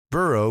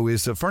Burrow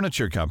is a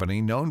furniture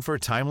company known for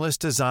timeless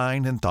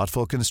design and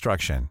thoughtful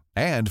construction,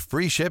 and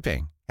free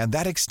shipping, and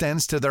that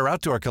extends to their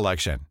outdoor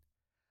collection.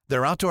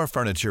 Their outdoor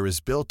furniture is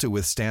built to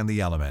withstand the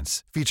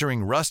elements,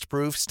 featuring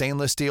rust-proof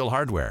stainless steel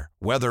hardware,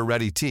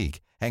 weather-ready teak,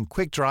 and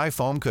quick-dry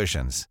foam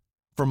cushions.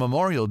 For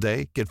Memorial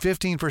Day, get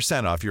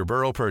 15% off your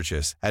Burrow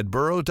purchase at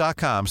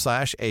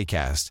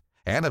burrow.com/acast,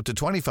 and up to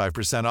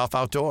 25% off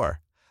outdoor.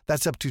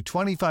 That's up to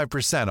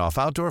 25% off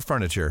outdoor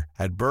furniture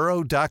at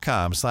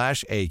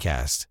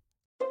burrow.com/acast.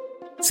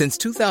 Since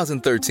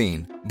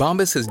 2013,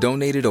 Bombas has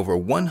donated over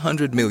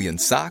 100 million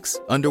socks,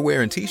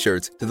 underwear, and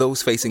T-shirts to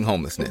those facing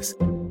homelessness.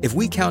 If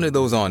we counted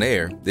those on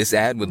air, this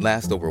ad would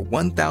last over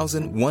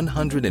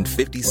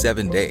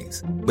 1,157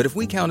 days. But if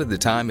we counted the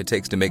time it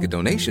takes to make a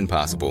donation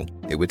possible,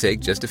 it would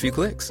take just a few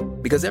clicks.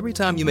 Because every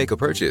time you make a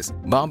purchase,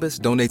 Bombas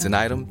donates an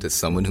item to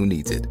someone who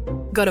needs it.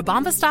 Go to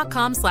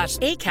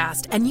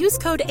bombas.com/ACAST and use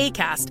code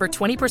ACAST for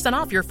 20%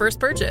 off your first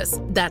purchase.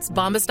 That's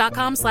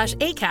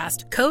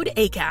bombas.com/ACAST, code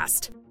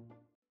ACAST.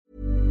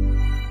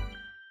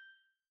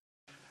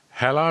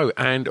 Hello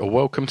and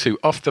welcome to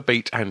Off the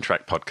Beat and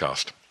Track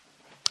podcast.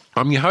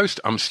 I'm your host,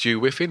 I'm Stu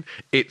Whiffin.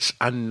 It's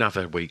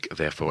another week,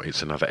 therefore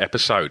it's another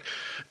episode.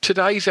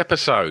 Today's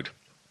episode,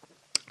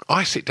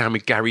 I sit down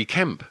with Gary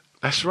Kemp.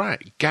 That's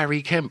right,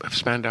 Gary Kemp of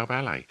Spandau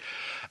Ballet.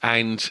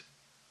 And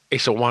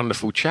it's a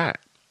wonderful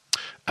chat.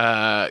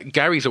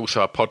 Gary's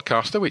also a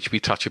podcaster, which we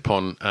touch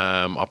upon,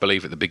 I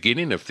believe, at the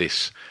beginning of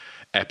this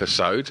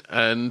episode.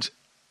 And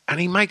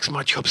he makes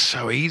my job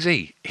so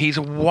easy. He's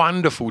a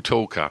wonderful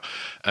talker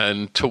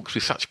and talks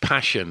with such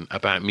passion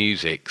about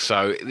music.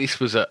 So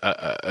this was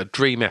a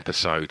dream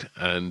episode,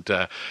 and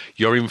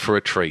you're in for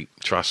a treat,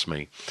 trust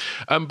me.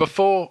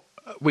 Before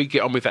we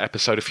get on with that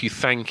episode, a few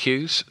thank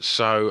yous.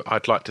 So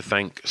I'd like to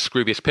thank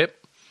Scroobius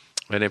Pip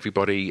and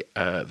everybody,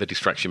 the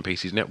Distraction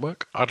Pieces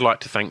Network. I'd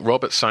like to thank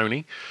Rob at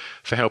Sony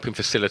for helping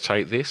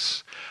facilitate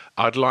this.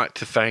 I'd like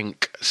to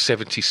thank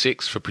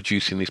 76 for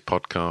producing this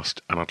podcast,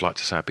 and I'd like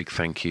to say a big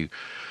thank you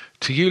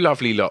to you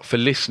lovely lot for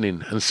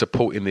listening and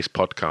supporting this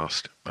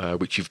podcast,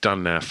 which you've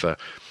done now for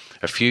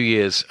a few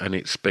years, and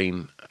it's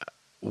been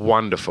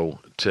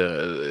wonderful,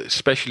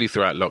 especially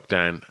throughout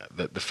lockdown,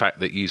 the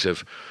fact that you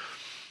have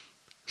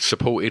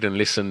supported and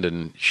listened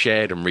and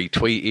shared and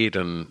retweeted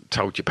and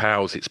told your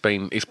pals. It's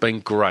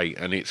been great,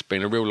 and it's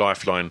been a real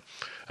lifeline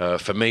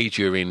for me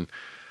during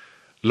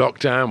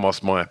lockdown,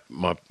 whilst my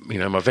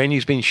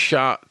venue's been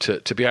shut,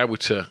 to be able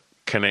to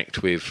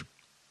connect with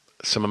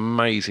some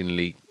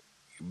amazingly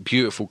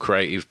beautiful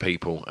creative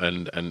people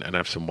and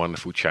have some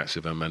wonderful chats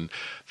with them, and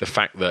the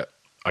fact that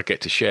I get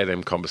to share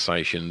them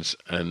conversations,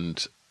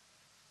 and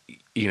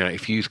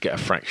if you get a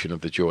fraction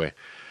of the joy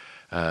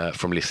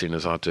from listening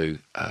as I do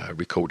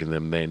recording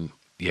them, then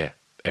yeah,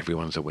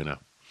 everyone's a winner.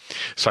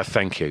 So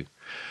thank you.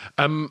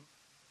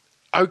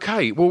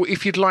 Okay, well,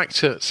 if you'd like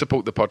to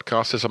support the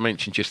podcast, as I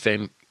mentioned just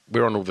then,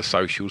 we're on all the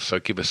socials, so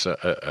give us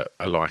a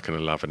like and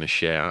a love and a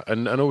share,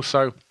 and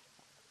also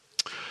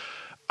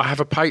I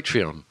have a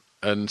Patreon.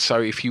 And so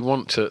if you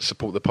want to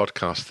support the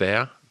podcast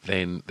there,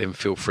 then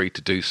feel free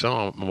to do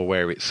so. I'm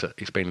aware it's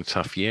been a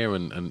tough year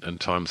and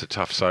times are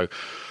tough, so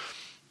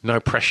no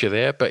pressure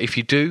there. But if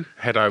you do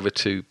head over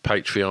to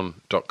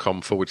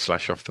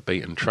patreon.com/off the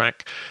beaten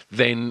track,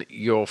 then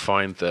you'll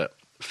find that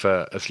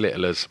for as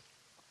little as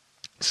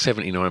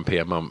 79p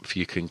a month,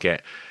 you can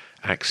get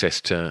access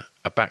to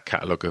a back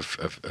catalogue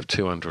of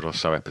 200 or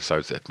so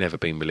episodes that have never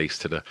been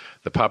released to the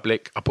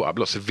public. I put up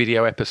lots of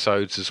video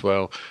episodes as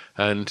well.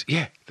 And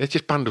yeah, they're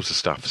just bundles of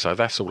stuff. So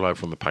that's all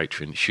over on the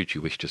Patreon, should you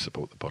wish to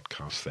support the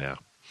podcast there.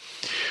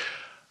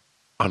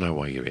 I know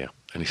why you're here,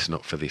 and it's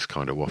not for this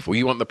kind of waffle.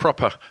 You want the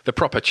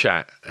proper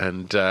chat.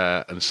 And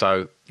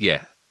so,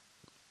 yeah,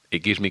 it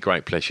gives me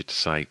great pleasure to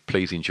say,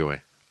 please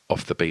enjoy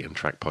Off the Beaten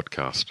Track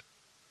podcast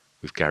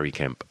with Gary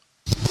Kemp.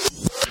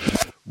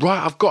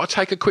 Right, I've got to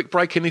take a quick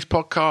break in this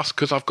podcast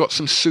because I've got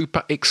some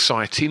super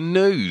exciting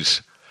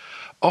news.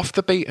 Off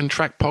the Beaten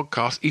Track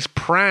podcast is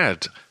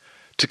proud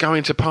to go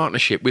into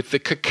partnership with the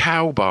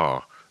Cacao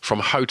Bar from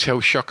Hotel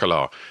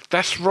Chocolat.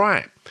 That's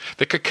right.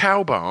 The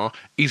Cacao Bar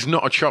is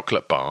not a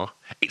chocolate bar.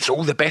 It's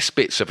all the best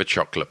bits of a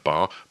chocolate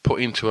bar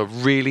put into a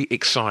really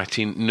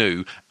exciting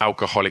new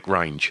alcoholic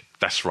range.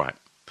 That's right.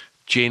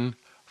 Gin,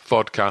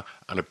 vodka,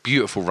 and a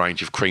beautiful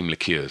range of cream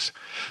liqueurs.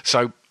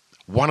 So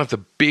one of the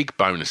big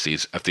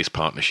bonuses of this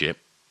partnership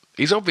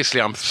is obviously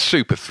I'm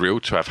super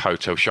thrilled to have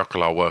Hotel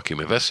Chocolat working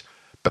with us,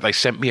 but they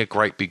sent me a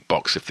great big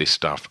box of this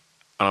stuff.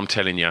 And I'm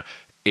telling you,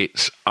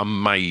 it's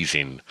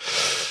amazing.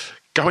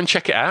 Go and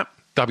check it out,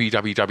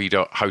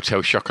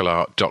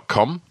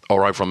 www.hotelchocolat.com,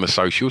 or over on the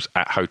socials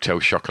at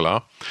Hotel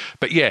Chocolat.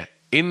 But yeah,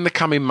 in the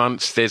coming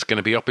months, there's going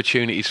to be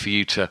opportunities for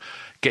you to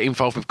get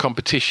involved with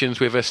competitions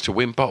with us, to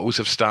win bottles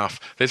of stuff.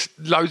 There's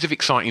loads of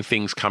exciting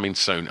things coming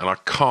soon, and I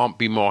can't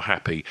be more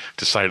happy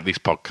to say that this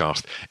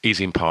podcast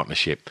is in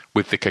partnership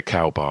with the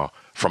Cacao Bar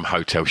from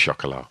Hotel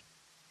Chocolat.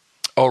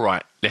 All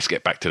right, let's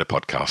get back to the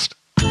podcast.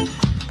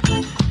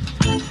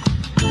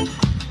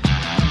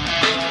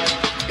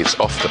 It's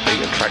Off the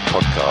Beaten Track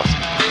podcast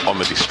on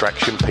the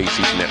Distraction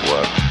Pieces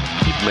Network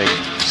with me,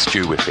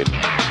 Stu Whiffin.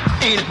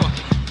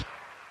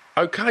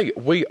 Okay,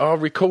 we are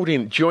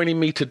recording. Joining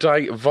me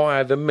today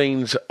via the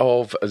means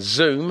of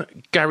Zoom,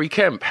 Gary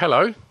Kemp.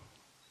 Hello.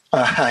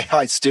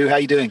 Hi, Stu. How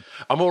you doing?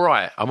 I'm all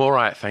right.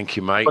 Thank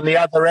you, mate. On the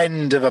other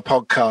end of a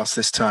podcast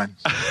this time.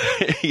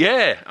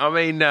 Yeah,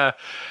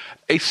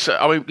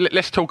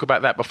 let's talk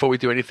about that before we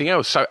do anything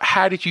else. So,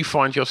 how did you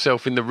find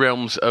yourself in the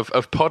realms of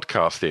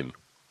podcasting?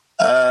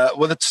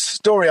 Well, the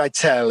story I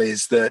tell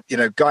is that,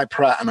 Guy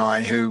Pratt and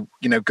I, who,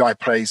 Guy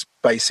plays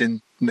bass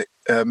in Nick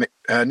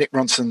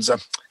Ronson's...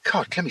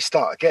 God, let me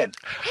start again.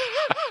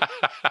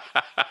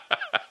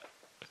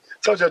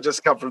 Told you I'd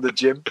just come from the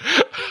gym.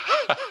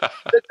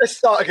 Let's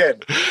start again.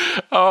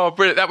 Oh,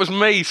 brilliant. That was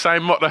me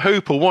saying Mott the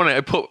Hoople, wasn't it?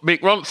 I put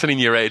Mick Ronson in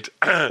your head.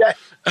 Yeah.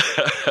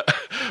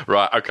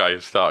 Right, okay,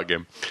 let's start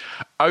again.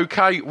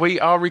 Okay, we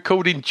are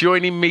recording.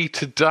 Joining me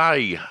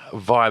today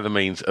via the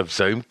means of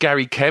Zoom,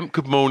 Gary Kemp.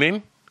 Good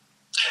morning.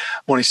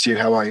 Morning, Stu.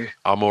 How are you?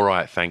 I'm all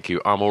right, thank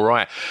you. I'm all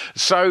right.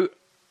 So,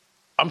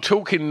 I'm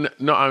talking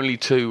not only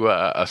to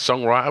a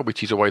songwriter,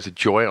 which is always a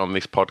joy on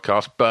this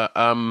podcast, but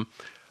I'm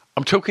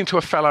talking to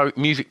a fellow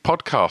music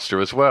podcaster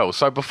as well.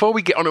 So before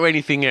we get on to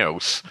anything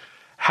else,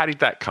 how did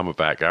that come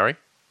about, Gary?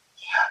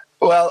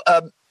 Well,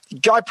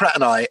 Guy Pratt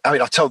and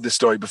I've told this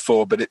story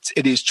before, but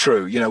it is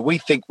true. We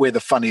think we're the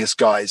funniest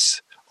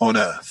guys on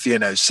earth,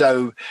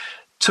 So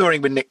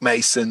touring with Nick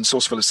Mason,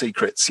 Sauce Full of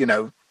Secrets,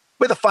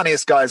 we're the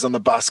funniest guys on the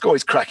bus,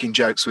 always cracking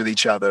jokes with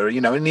each other.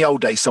 In the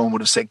old days, someone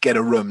would have said, get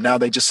a room. Now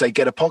they just say,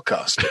 get a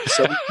podcast.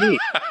 So we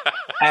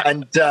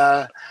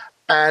did.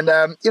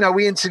 And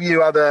we interview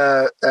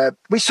other...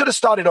 we sort of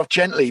started off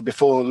gently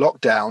before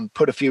lockdown,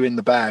 put a few in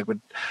the bag.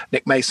 With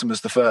Nick Mason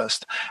was the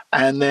first.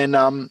 And then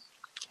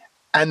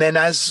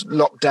as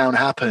lockdown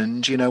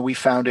happened, we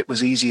found it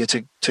was easier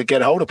to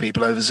get a hold of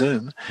people over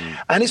Zoom.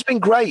 And it's been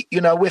great.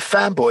 We're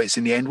fanboys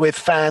in the end. We're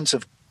fans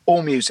of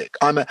all music.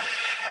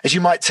 As you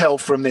might tell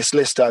from this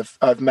list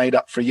I've made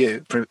up for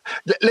you.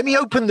 Let me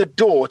open the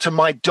door to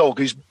my dog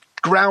who's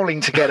growling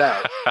to get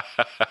out.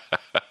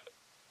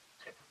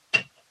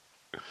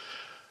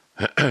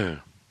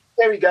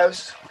 There he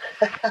goes.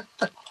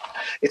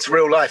 It's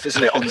real life,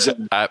 isn't it, on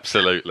Zoom?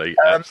 Absolutely.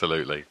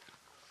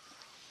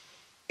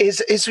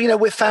 Is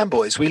we're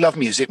fanboys. We love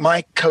music.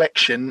 My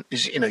collection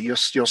is,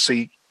 you'll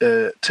see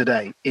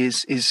today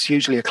is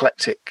hugely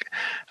eclectic.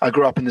 I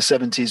grew up in the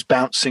 70s,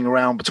 bouncing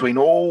around between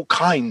all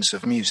kinds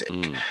of music.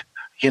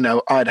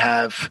 I'd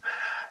have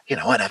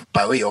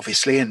Bowie,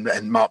 obviously,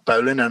 and Mark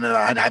Bolan, and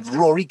I'd have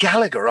Rory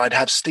Gallagher, I'd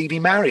have Stevie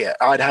Marriott,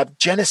 I'd have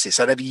Genesis,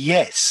 I'd have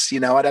Yes,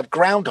 I'd have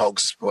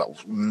Groundhogs. Well,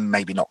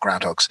 maybe not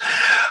Groundhogs,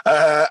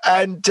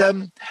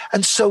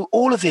 and so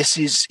all of this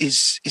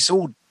is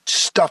all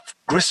stuff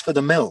grist for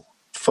the mill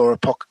for a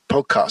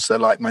podcaster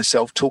like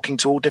myself, talking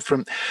to all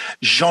different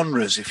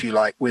genres, if you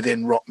like,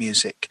 within rock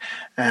music,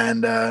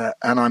 and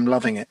I'm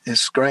loving it.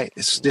 It's great.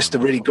 It's just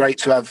really great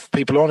to have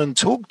people on and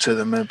talk to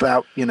them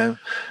about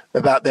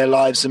their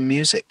lives and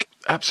music.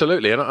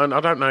 Absolutely, and I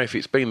don't know if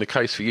it's been the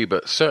case for you,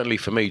 but certainly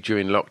for me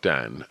during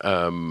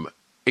lockdown,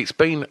 it's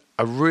been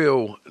a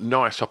real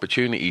nice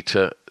opportunity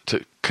to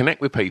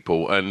connect with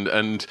people,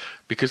 and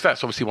because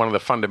that's obviously one of the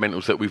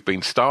fundamentals that we've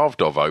been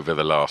starved of over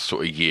the last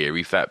sort of year,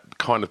 is that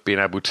kind of being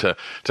able to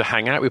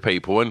hang out with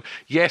people. And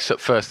yes, at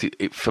first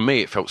for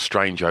me it felt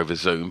strange over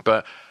Zoom,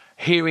 but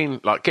getting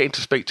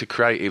to speak to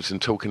creatives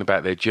and talking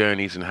about their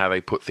journeys and how they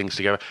put things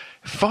together,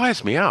 it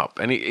fires me up,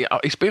 and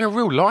it's been a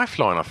real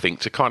lifeline, I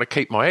think, to kind of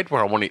keep my head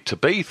where I want it to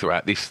be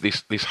throughout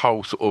this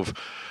whole sort of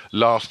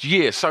last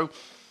year. So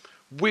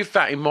with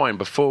that in mind,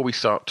 before we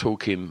start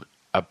talking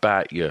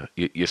about your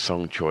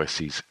song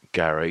choices,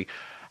 Gary,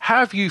 how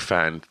have you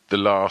found the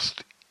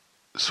last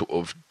sort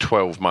of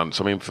 12 months?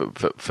 I mean, for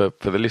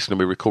the listener,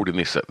 we're recording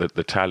this at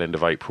the tail end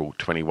of April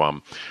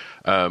 21.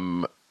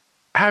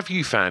 Have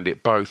you found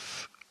it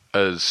both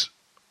as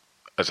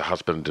a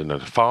husband and a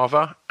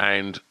father,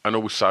 and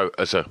also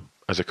as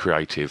a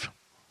creative?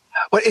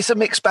 Well, it's a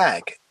mixed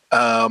bag.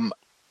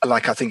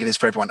 Like I think it is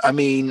for everyone. I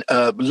mean,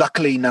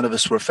 luckily none of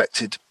us were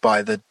affected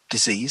by the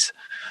disease.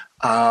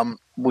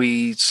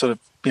 We sort of,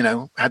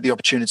 had the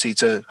opportunity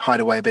to hide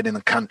away a bit in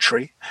the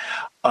country.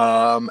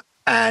 But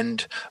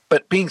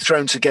being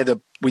thrown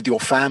together with your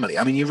family,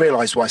 I mean, you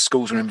realise why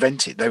schools were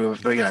invented. They were,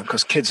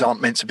 because kids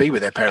aren't meant to be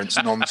with their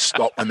parents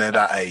non-stop when they're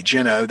that age.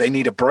 They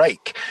need a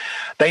break.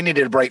 They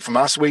needed a break from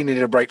us. We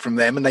needed a break from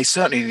them. And they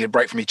certainly needed a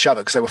break from each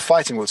other because they were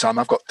fighting all the time.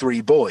 I've got 3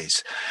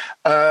 boys.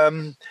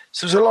 So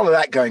there's a lot of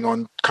that going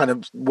on, kind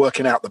of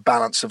working out the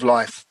balance of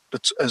life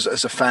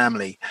as a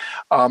family.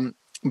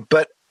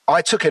 But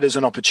I took it as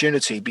an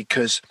opportunity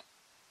because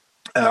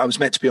I was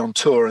meant to be on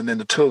tour, and then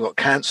the tour got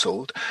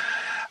cancelled.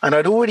 And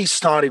I'd already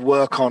started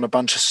work on a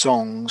bunch of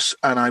songs,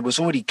 and I was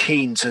already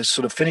keen to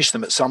sort of finish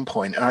them at some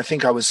point. And I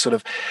think I was sort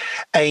of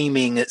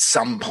aiming at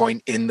some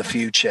point in the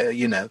future,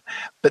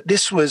 But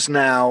this was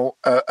now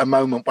a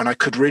moment when I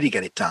could really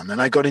get it done.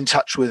 And I got in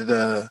touch with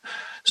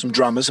some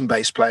drummers and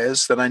bass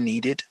players that I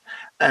needed,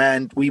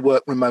 and we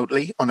worked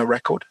remotely on a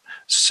record.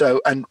 So,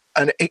 and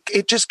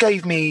it just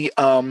gave me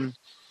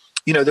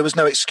there was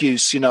no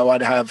excuse.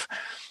 I'd have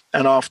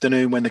an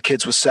afternoon when the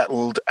kids were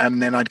settled,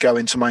 and then I'd go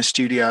into my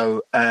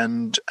studio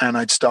and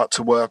I'd start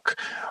to work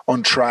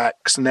on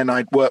tracks, and then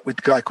I'd work with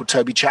a guy called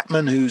Toby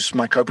Chapman, who's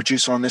my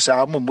co-producer on this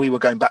album, and we were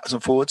going backwards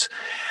and forwards.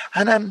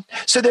 And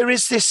so there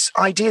is this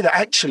idea that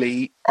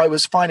actually I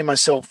was finding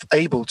myself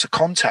able to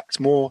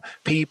contact more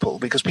people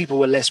because people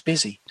were less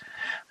busy.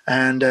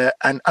 And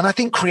I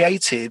think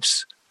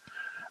creatives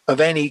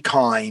of any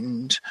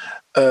kind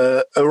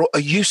are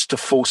used to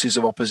forces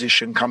of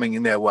opposition coming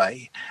in their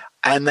way,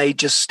 and they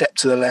just step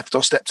to the left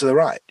or step to the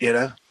right,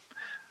 to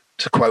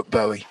quote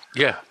Bowie.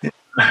 Yeah.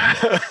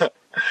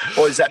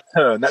 Or is that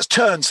turn? That's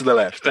turn to the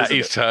left. That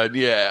is turn,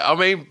 yeah. I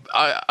mean,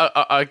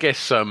 I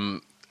guess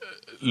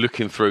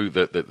looking through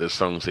the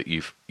songs that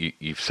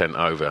you've sent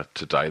over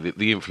today,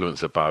 the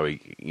influence of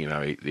Bowie,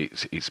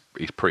 it's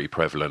pretty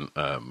prevalent,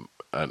 and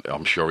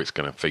I'm sure it's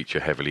going to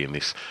feature heavily in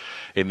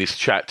this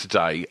chat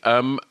today.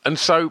 And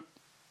so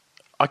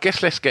I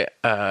guess let's get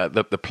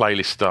the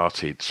playlist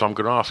started. So I'm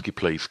going to ask you,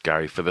 please,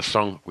 Gary, for the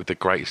song with the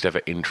greatest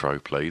ever intro,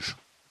 please.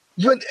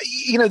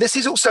 This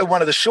is also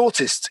one of the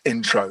shortest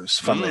intros,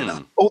 funnily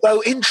enough.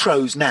 Although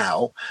intros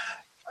now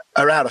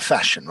are out of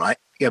fashion, right?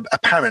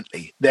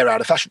 Apparently they're out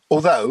of fashion.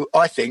 Although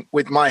I think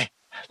with my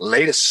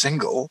latest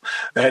single,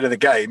 Ahead of the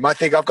Game, I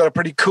think I've got a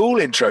pretty cool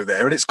intro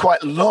there, and it's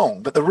quite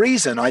long. But the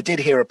reason I did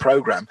hear a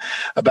program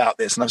about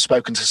this, and I've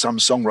spoken to some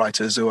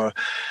songwriters who are,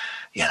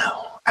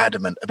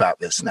 adamant about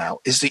this now,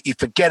 is that you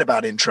forget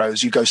about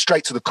intros, you go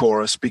straight to the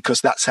chorus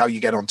because that's how you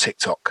get on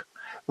TikTok.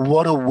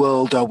 What a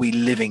world are we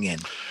living in?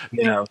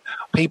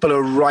 People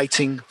are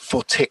writing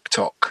for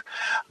TikTok.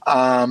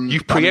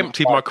 You've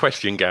preempted my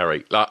question,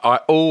 Gary. Like, I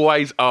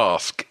always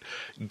ask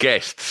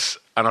guests,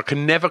 and I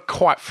can never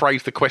quite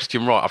phrase the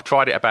question right. I've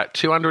tried it about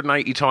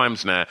 280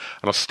 times now,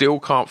 and I still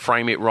can't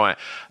frame it right.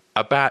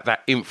 About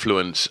that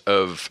influence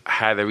of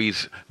how there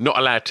is not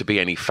allowed to be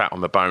any fat on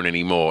the bone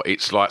anymore.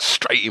 It's like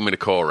straight in with the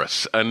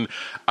chorus. And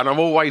I've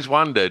always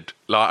wondered,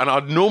 and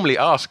I'd normally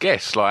ask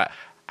guests, how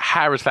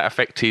has that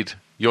affected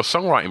your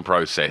songwriting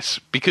process?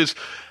 Because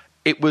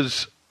it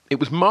was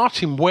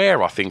Martin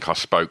Ware, I think, I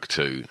spoke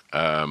to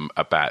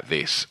about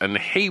this, and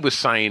he was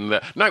saying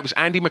that it was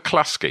Andy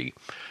McCluskey,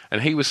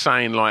 and he was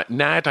saying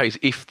nowadays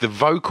if the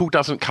vocal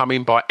doesn't come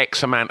in by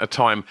X amount of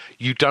time,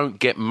 you don't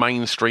get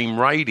mainstream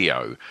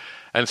radio.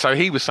 And so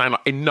he was saying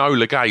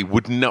Enola Gay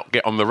would not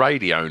get on the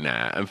radio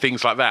now and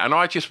things like that. And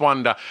I just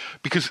wonder,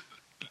 because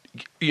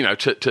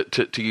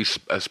to use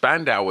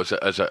Spandau as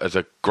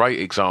a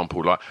great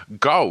example,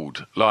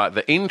 Gold,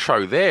 the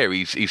intro there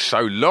is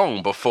so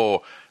long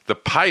before the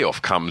payoff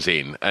comes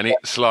in, and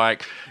it's And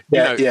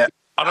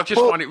I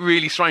just find it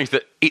really strange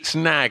that it's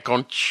now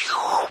gone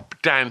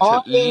down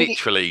to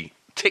literally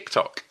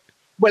TikTok.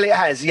 Well, it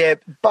has, yeah,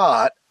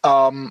 but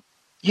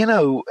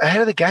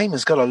Ahead of the Game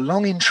has got a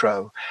long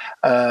intro.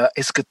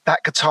 It's got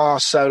that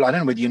guitar solo. I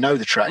don't know whether you know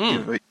the track,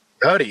 you've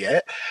heard it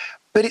yet,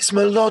 but it's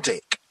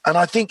melodic. And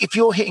I think if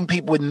you're hitting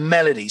people with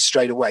melody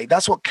straight away,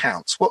 that's what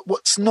counts.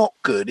 What's not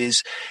good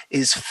is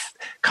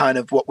kind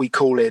of what we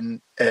call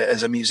in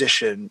as a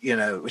musician,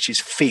 which is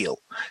feel,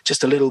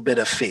 just a little bit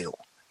of feel,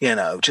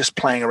 just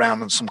playing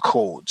around on some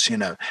chords,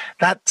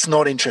 that's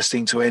not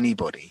interesting to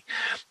anybody.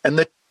 And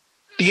the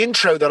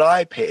intro that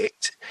I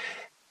picked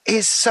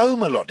is so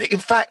melodic. In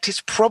fact,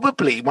 it's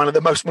probably one of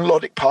the most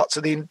melodic parts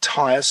of the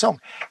entire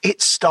song.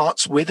 It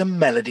starts with a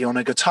melody on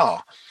a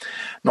guitar,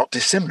 not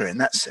dissimilar in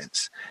that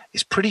sense.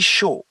 It's pretty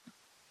short.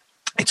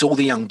 It's all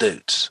the young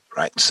dudes,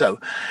 right? So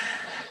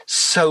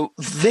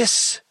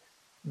this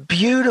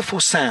beautiful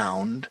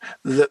sound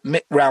that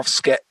Mick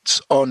Ralphs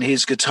gets on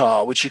his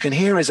guitar, which you can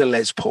hear as a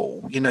Les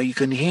Paul, you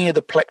can hear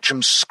the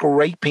plectrum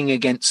scraping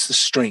against the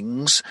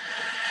strings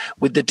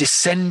with the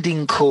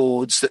descending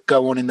chords that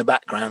go on in the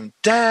background.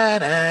 Da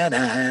da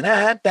da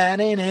da da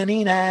da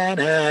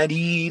da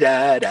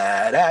da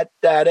da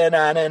da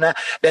da da.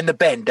 Then the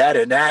bend, da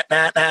da da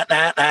da da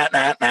da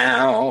da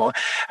da,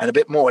 and a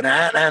bit more,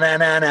 da da da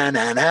da da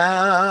da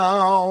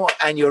da,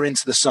 and you're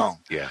into the song.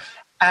 Yeah.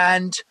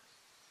 And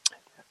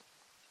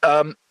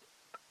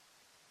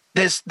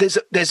there's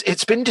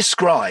it's been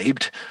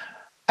described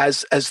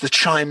as the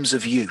chimes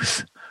of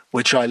youth,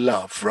 which I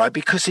love, right?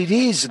 Because it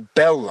is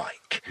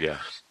bell-like. Yeah.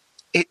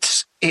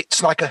 It's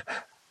like a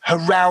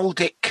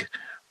heraldic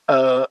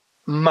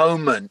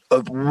moment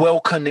of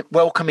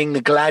welcoming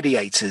the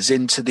gladiators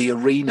into the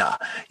arena.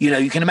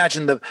 You can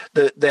imagine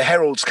the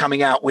heralds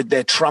coming out with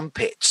their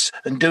trumpets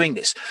and doing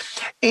this.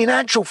 In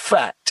actual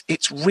fact,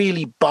 it's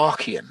really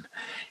Bach-ian.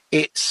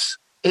 It's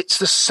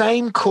the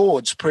same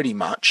chords pretty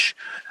much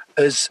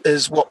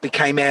as what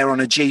became Air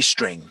on a G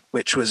String,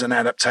 which was an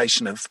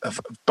adaptation of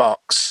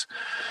Bach's,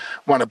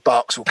 one of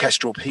Bach's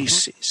orchestral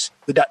pieces,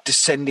 with that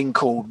descending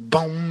chord,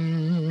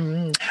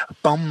 bum,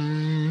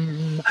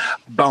 bum,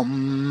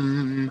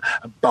 bum,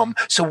 bum.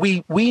 So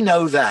we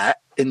know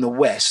that in the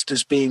West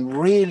as being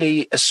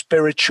really a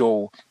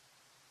spiritual,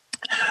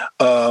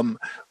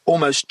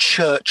 almost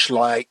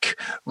church-like,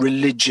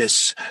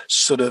 religious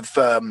sort of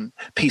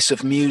piece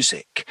of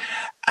music.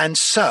 And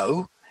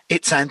so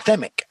it's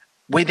anthemic.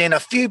 within a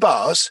few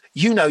bars,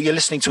 you know you're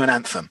listening to an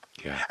anthem.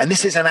 Yeah. And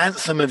this is an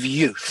anthem of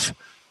youth.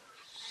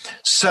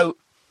 So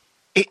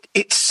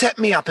it set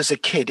me up as a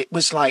kid. It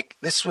was like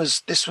this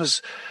was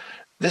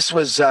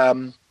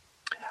a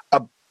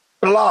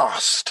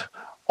blast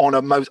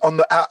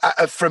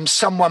from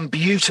someone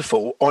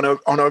beautiful on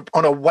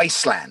a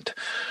wasteland,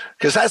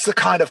 because that's the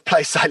kind of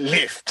place I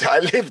lived.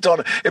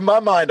 In my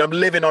mind, I'm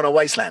living on a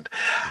wasteland,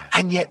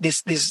 and yet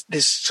this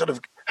sort of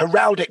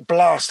heraldic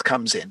blast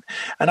comes in,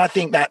 and I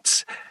think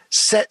that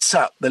sets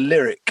up the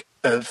lyric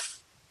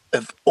of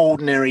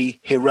ordinary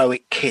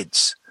heroic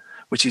kids,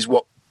 which is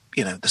what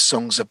the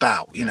song's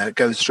about. It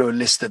goes through a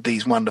list of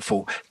these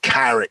wonderful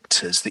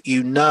characters that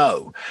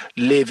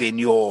live in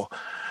your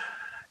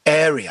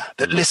area,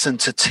 that listen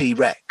to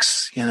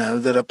T-Rex,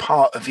 that are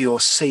part of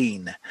your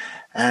scene,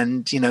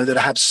 and that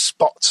have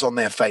spots on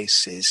their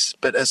faces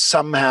but are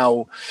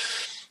somehow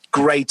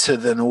greater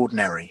than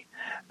ordinary.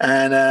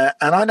 And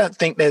I don't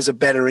think there's a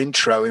better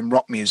intro in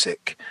rock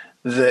music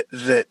than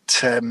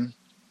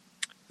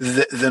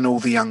all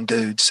the young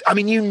dudes. I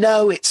mean,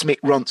 it's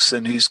Mick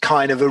Ronson who's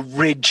kind of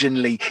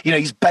originally,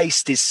 he's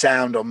based his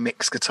sound on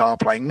Mick's guitar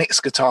playing,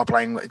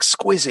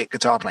 exquisite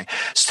guitar playing,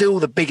 still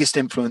the biggest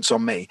influence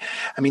on me.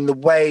 I mean, the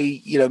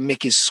way,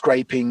 Mick is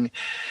scraping,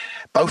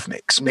 both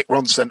Micks, Mick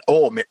Ronson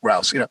or Mick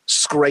Rouse,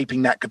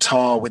 scraping that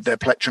guitar with their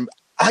plectrum.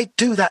 I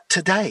do that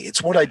today.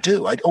 It's what I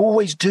do. I'd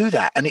always do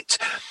that. And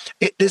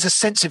there's a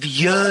sense of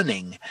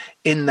yearning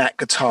in that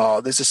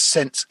guitar. There's a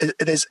sense,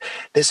 there's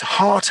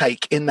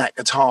heartache in that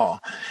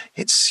guitar.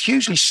 It's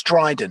hugely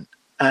strident.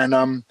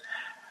 And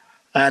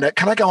can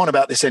I go on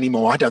about this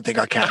anymore? I don't think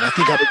I can. I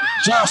think I've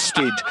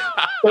exhausted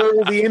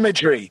all the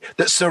imagery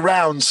that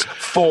surrounds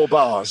 4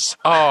 bars.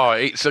 Oh,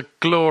 it's a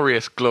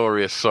glorious,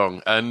 glorious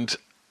song. And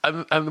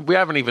we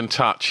haven't even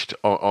touched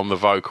on the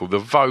vocal. The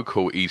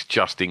vocal is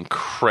just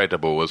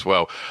incredible as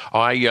well.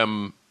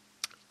 I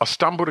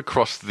stumbled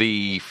across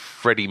the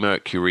Freddie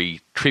Mercury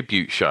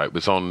tribute show. It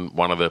was on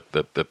one of the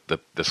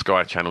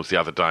Sky channels the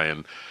other day,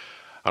 and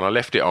I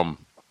left it on.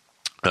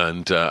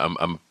 And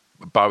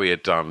Bowie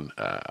had done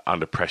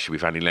Under Pressure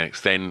with Annie Lennox.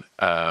 Then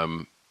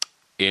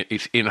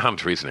it's in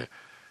Hunter, isn't it?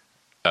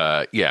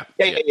 Yeah.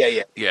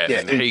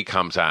 And he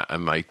comes out,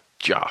 and they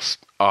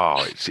just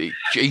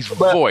his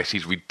voice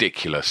is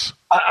ridiculous.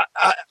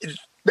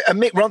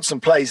 Mick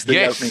Ronson plays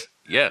the opening.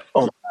 Yeah.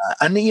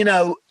 And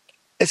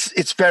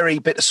it's very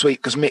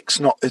bittersweet because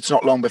it's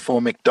not long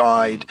before Mick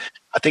died.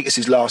 I think it's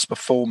his last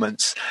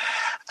performance.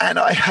 And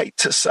I hate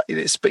to say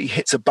this, but he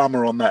hits a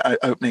bummer on that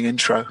opening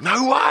intro.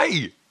 No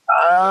way.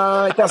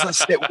 It doesn't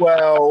sit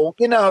well.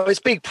 It's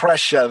big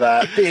pressure,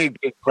 big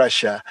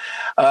pressure.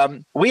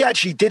 We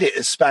actually did it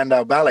as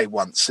Spandau Ballet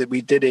once.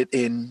 We did it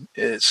in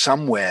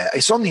somewhere.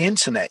 It's on the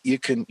internet. You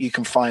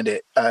can find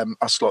it,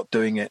 us lot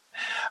doing it.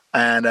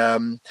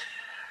 And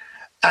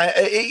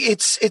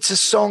it's a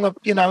song of,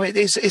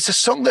 it's a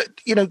song that,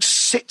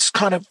 sits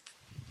kind of,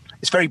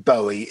 it's very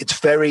Bowie. It's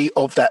very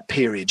of that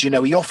period.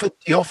 He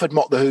offered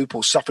Mott the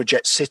Hoople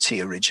Suffragette City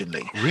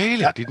originally.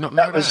 Really? I did not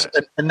know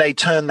that. And they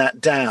turned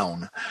that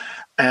down.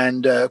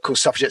 And, of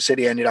course, Suffragette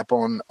City ended up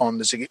on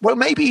the Ziggy. Well,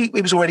 maybe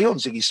he was already on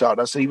Ziggy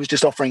Stardust and he was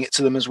just offering it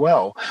to them as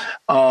well.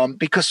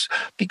 Because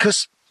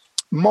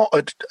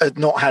Mott had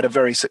not had a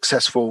very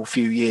successful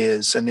few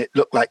years, and it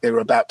looked like they were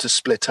about to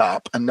split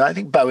up. And I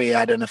think Bowie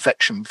had an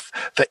affection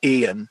for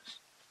Ian.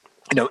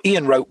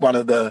 Ian wrote one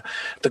of the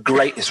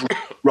greatest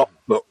rock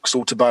books,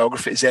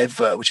 autobiographies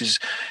ever, which is,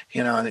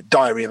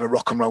 Diary of a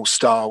Rock and Roll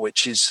Star,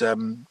 which is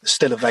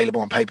still available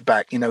on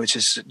paperback, which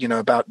is,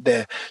 about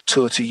their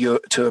tour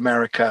to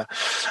America.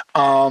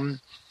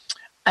 And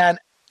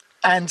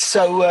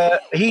so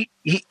he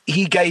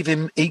gave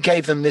them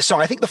this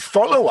song. I think the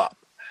follow-up,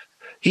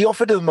 he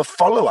offered them a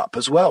follow-up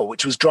as well,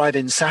 which was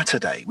Drive-In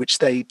Saturday, which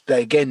they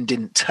again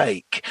didn't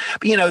take.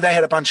 But, they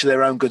had a bunch of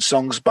their own good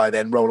songs by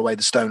then, Roll Away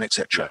the Stone,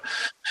 etc.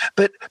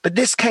 But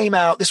this came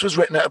out, this was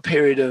written at a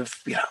period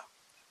of,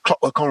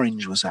 Clockwork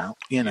Orange was out,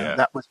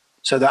 that was,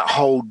 so that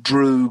whole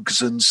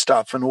Droogs and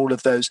stuff and all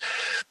of those,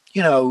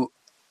 a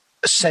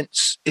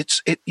sense,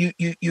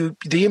 the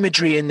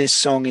imagery in this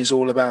song is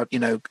all about,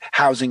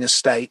 housing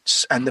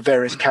estates and the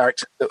various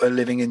characters that are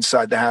living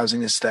inside the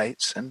housing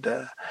estates and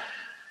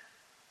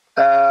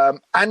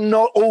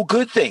not all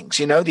good things.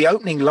 The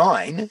opening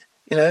line,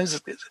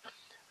 is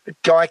a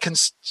guy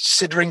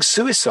considering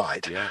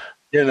suicide. Yeah.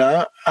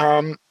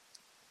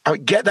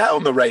 Get that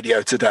on the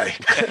radio today.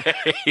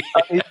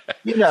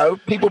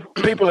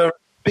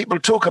 People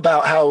talk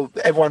about how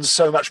everyone's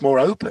so much more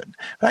open.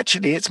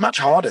 Actually, it's much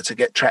harder to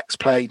get tracks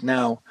played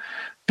now.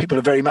 People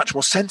are very much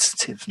more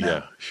sensitive now.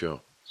 Yeah,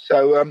 sure.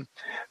 So,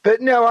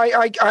 but no,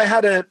 I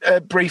had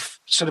a brief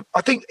sort of,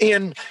 I think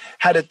Ian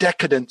had a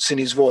decadence in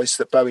his voice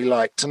that Bowie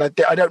liked. And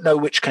I don't know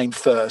which came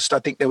first. I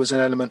think there was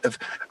an element of,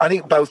 I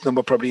think both of them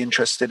were probably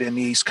interested in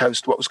the East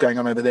Coast, what was going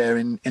on over there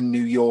in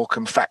New York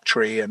and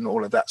Factory and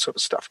all of that sort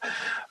of stuff.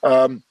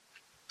 Hoople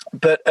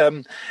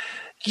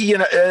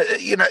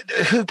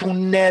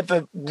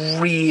never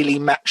really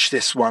matched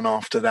this one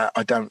after that,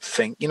 I don't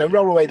think.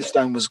 Roll Away the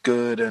Stone was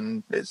good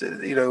and,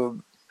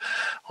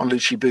 on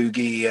Lucy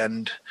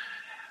Boogie.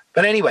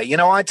 But anyway, you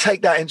know, I'd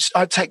take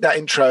that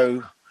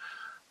intro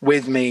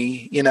with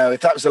me. You know,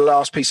 if that was the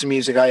last piece of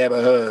music I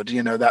ever heard,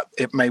 you know, that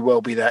it may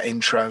well be that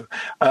intro.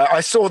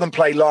 I saw them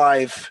play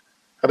live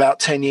about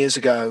 10 years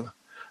ago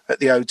at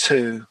the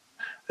O2,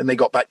 and they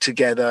got back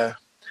together.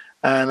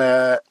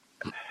 And,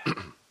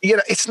 you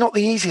know, it's not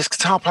the easiest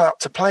guitar player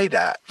to play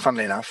that,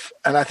 funnily enough.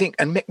 And I think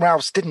Mick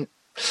Rouse didn't.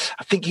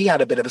 I think he had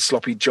a bit of a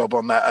sloppy job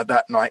on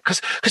that night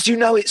because you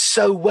know it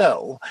so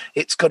well.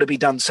 It's got to be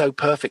done so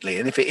perfectly,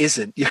 and if it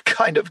isn't, you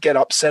kind of get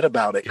upset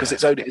about it because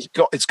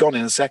it's gone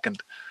in a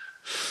second.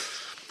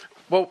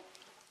 Well,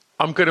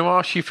 I'm going to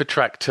ask you for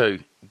track 2,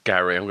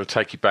 Gary. I'm going to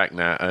take you back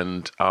now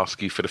and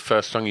ask you for the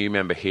first song you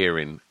remember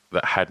hearing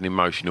that had an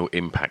emotional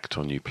impact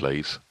on you,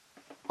 please.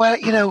 Well,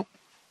 you know,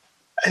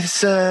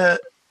 it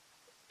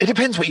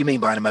depends what you mean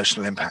by an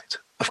emotional impact,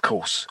 of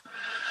course.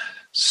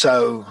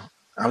 So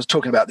I was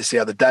talking about this the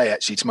other day,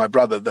 actually, to my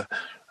brother.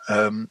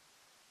 The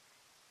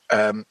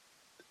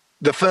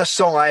first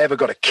song I ever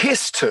got a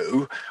kiss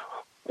to,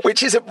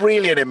 which isn't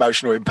really an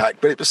emotional impact,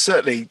 but it was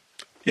certainly,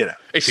 you know,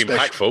 it's special.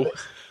 impactful.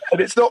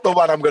 And it's not the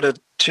one I'm going to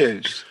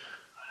choose.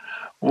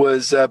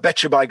 Was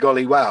Betcha by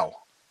Golly Wow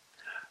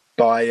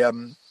by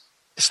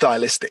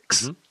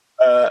Stylistics.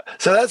 Mm-hmm.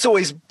 So that's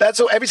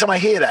all. Every time I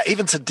hear that,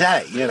 even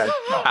today, you know,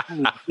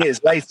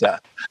 years later,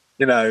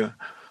 you know,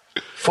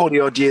 40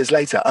 odd years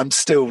later, I'm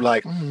still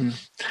like,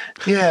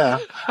 yeah,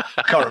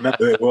 I can't remember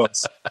who it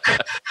was.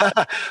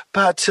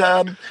 but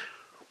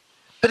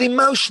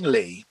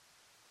emotionally,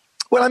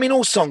 well, I mean,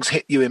 all songs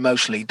hit you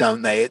emotionally,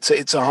 don't they?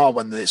 It's a hard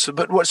one.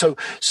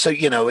 So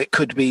you know, it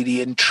could be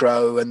the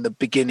intro and the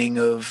beginning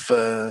of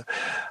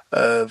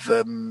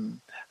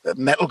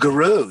Metal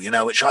Guru, you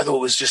know, which I thought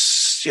was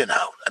just, you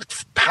know, a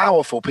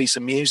powerful piece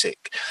of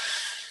music.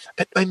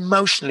 But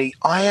emotionally,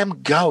 I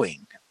am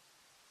going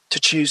to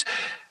choose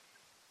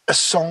a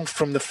song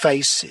from the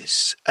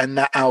Faces and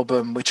that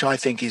album, which I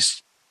think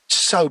is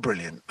so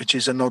brilliant, which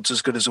is A Nod's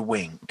As Good As a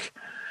Wink.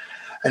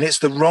 And it's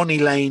the Ronnie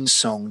Lane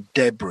song,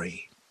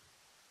 Debris.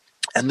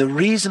 And the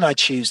reason I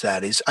choose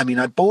that is, I mean,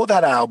 I bought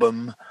that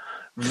album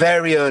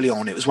very early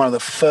on. It was one of the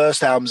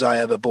first albums I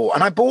ever bought.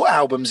 And I bought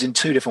albums in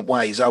 2 different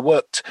ways. I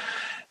worked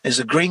as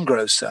a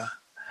greengrocer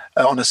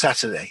on a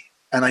Saturday,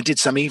 and I did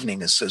some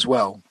evenings as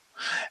well.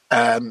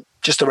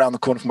 Just around the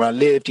corner from where I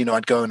lived, you know,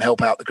 I'd go and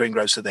help out the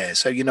greengrocer there.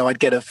 So, you know, I'd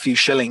get a few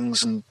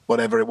shillings and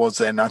whatever it was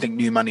then. I think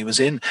new money was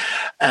in,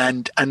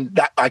 and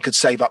that I could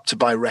save up to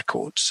buy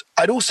records.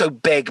 I'd also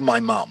beg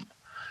my mum.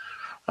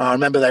 I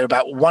remember they were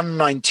about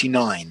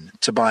 $1.99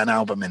 to buy an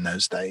album in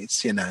those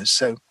days, you know.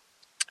 So,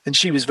 and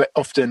she was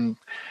often,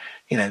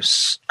 you know,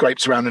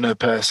 scraped around in her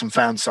purse and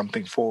found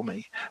something for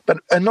me. But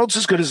A Nod's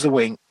As Good As the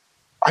Wink,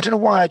 I don't know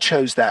why I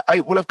chose that. I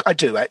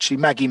do, actually.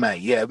 Maggie May.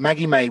 Yeah,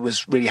 Maggie May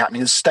was really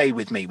happening, and Stay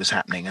With Me was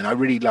happening. And I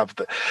really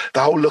loved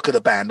the whole look of the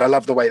band. I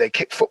love the way they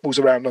kicked footballs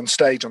around on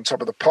stage on top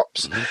of the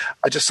pops. Mm-hmm.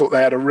 I just thought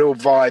they had a real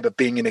vibe of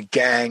being in a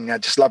gang. I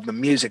just loved the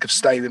music of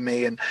Stay With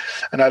Me. And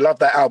I love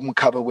that album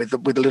cover with the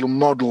little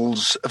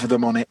models of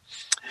them on it.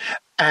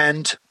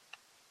 And,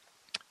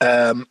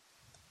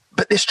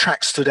 but this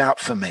track stood out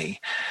for me.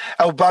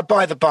 Oh,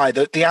 by the by,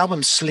 the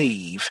album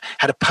sleeve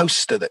had a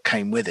poster that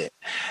came with it.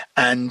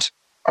 And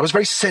I was a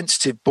very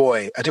sensitive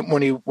boy. I didn't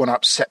want to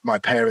upset my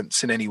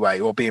parents in any way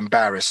or be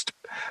embarrassed.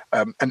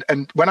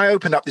 And when I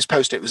opened up this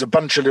poster, it was a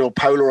bunch of little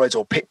Polaroids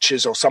or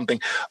pictures or something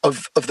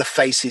of the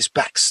Faces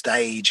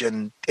backstage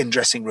and in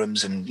dressing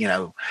rooms and, you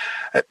know,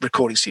 at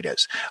recording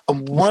studios.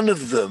 And one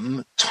of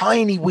them,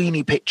 tiny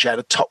weeny picture, had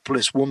a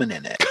topless woman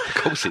in it. Of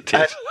course it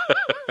did.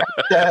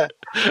 Yeah,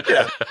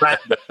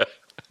 random.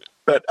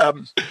 But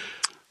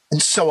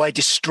and so I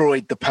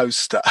destroyed the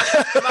poster.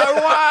 No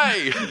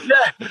way!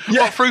 Yeah.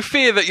 What, through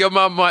fear that your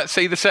mum might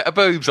see the set of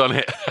boobs on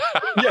it?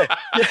 Yeah.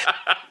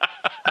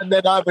 And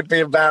then I would be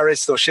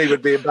embarrassed, or she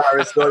would be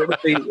embarrassed, or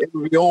it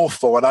would be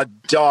awful, and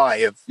I'd die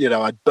of, you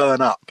know, I'd burn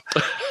up.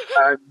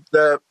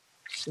 And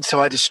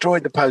so I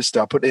destroyed the poster.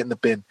 I put it in the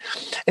bin.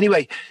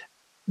 Anyway,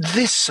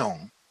 this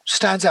song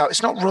stands out.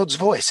 It's not Rod's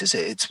voice, is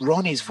it? It's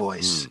Ronnie's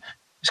voice.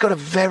 He's got a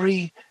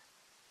very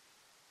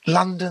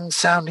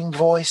London-sounding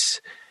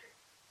voice.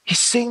 He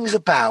sings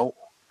about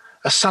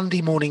a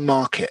Sunday morning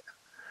market.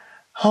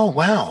 Oh,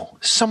 wow.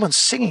 Someone's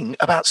singing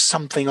about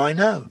something I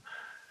know.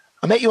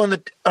 I met you on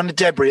the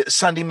Debris at the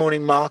Sunday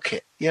morning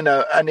market, you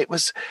know, and it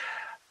was,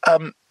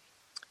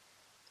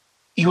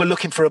 you were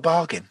looking for a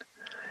bargain.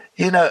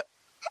 You know,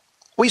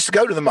 we used to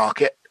go to the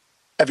market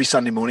every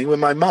Sunday morning with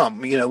my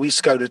mum. You know, we used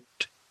to go to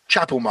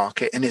Chapel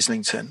Market in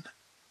Islington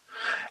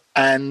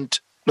and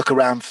look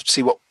around,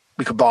 see what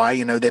we could buy.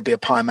 You know, there'd be a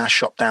pie and mash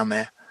shop down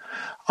there.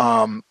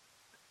 On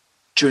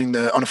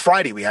a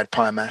Friday we had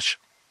pie and mash.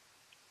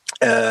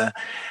 It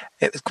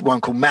was one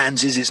called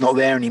Manzi's. It's not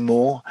there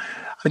anymore.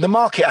 I mean, the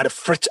market had a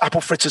apple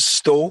fritters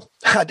stall.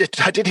 I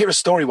did hear a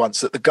story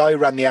once that the guy who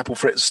ran the apple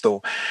fritters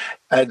stall,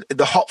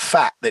 the hot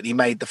fat that he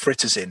made the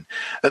fritters in,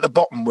 at the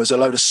bottom was a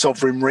load of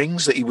sovereign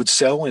rings that he would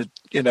sell.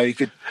 You know, you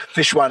could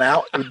fish one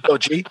out, it was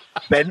dodgy,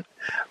 bent,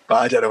 but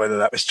I don't know whether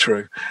that was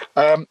true.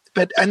 And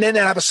then they'd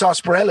have a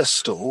sarsaparilla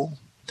stall,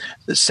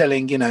 that's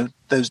selling,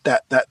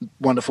 that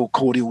wonderful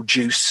cordial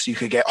juice. You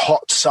could get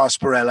hot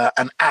sarsaparilla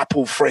and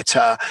apple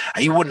fritter,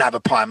 and you wouldn't have a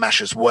pie and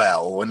mash as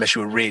well unless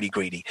you were really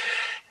greedy.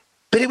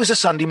 But it was a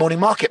Sunday morning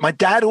market. My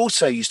dad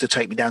also used to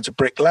take me down to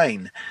Brick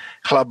Lane,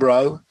 Club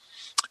Row,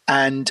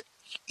 and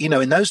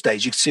in those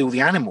days, you could see all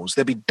the animals.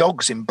 There'd be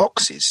dogs in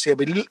boxes. There'd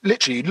be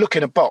literally, you'd look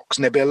in a box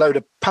and there'd be a load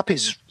of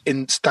puppies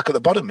stuck at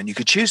the bottom, and you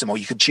could choose them, or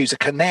you could choose a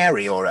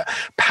canary or a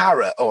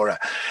parrot or a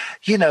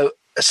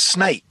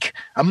snake,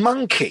 a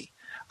monkey.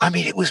 I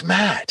mean, it was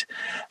mad,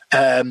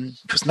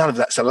 because none of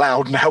that's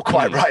allowed now,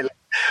 quite rightly.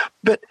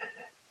 But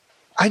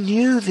I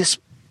knew this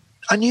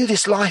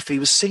life he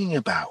was singing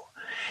about,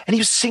 and he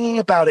was singing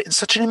about it in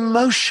such an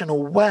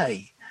emotional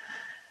way.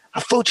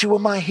 I thought you were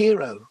my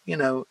hero,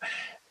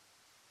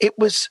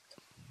 It's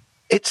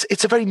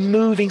a very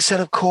moving set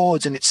of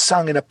chords, and it's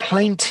sung in a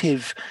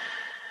plaintive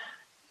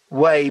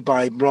way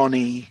by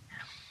Ronnie.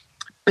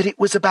 But it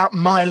was about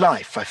my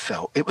life, I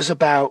felt. It was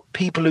about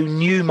people who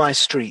knew my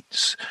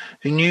streets,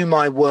 who knew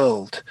my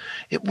world.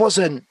 It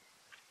wasn't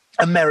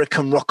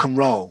American rock and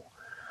roll.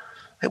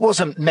 It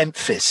wasn't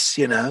Memphis,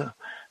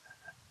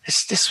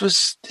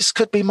 This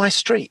could be my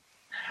street.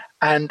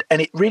 And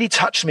it really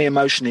touched me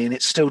emotionally, and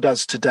it still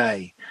does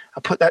today. I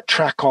put that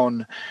track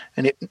on,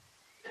 and it...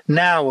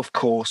 Now, of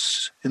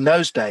course, in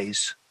those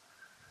days,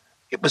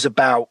 it was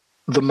about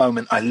the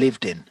moment I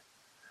lived in.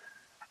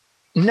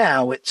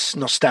 Now it's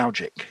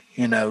nostalgic,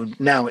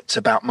 Now it's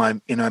about my,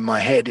 in my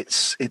head,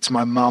 it's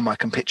my mum. I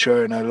can picture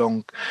her in her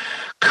long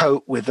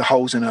coat with the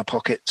holes in her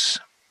pockets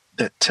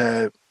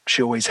that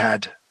she always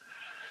had.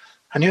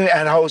 I knew it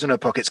had holes in her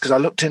pockets because I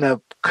looked in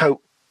her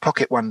coat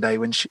pocket one day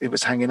when it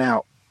was hanging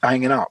up.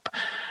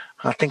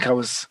 I think I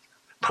was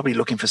probably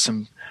looking for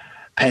some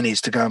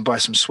pennies to go and buy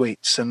some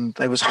sweets, and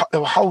there were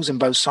holes in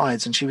both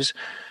sides, and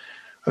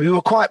we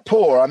were quite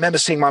poor. I remember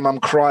seeing my mum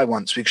cry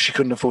once because she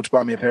couldn't afford to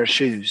buy me a pair of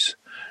shoes,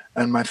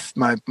 and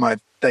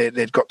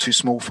they'd got too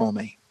small for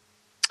me.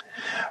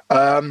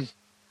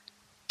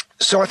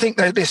 So I think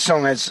that this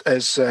song has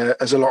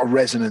a lot of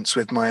resonance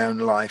with my own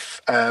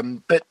life,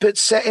 but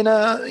set in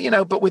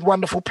but with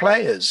wonderful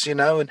players,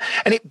 and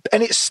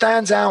it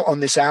stands out on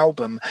this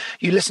album.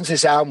 You listen to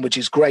this album, which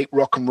is great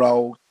rock and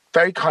roll,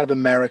 very kind of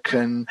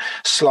American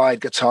slide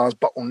guitars,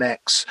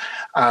 bottlenecks.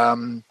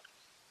 And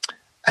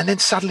then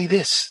suddenly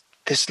this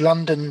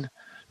London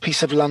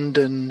piece of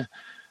London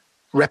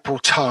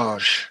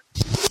reportage.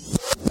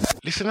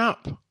 Listen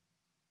up.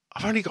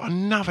 I've only got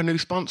another new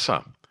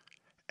sponsor.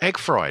 Egg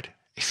Fried.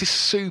 It's this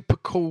super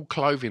cool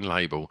clothing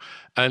label.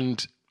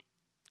 And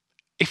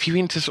if you're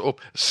into sort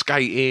of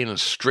skating and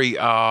street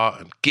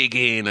art and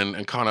gigging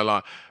and kind of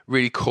like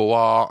really cool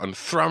art and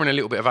throwing a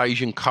little bit of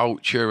Asian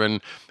culture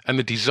and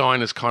the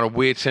designer's kind of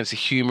weird sense of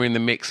humour in the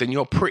mix, then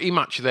you're pretty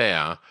much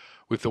there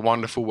with the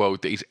wonderful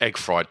world that is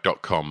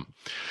eggfried.com.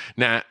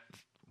 Now,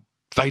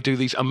 they do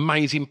these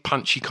amazing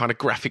punchy kind of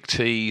graphic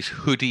tees,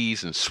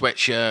 hoodies and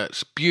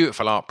sweatshirts,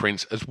 beautiful art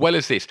prints. As well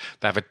as this,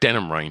 they have a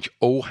denim range,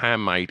 all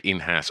handmade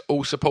in-house,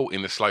 all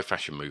supporting the slow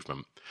fashion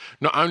movement.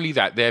 Not only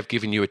that, they've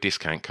given you a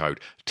discount code,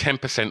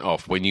 10%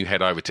 off when you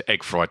head over to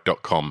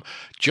eggfried.com.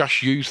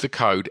 Just use the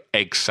code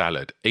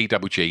EGGSALAD,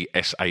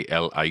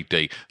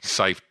 EGGSALAD.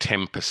 Save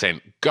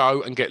 10%.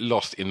 Go and get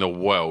lost in the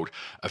world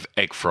of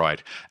Egg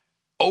Fried.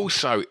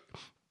 Also,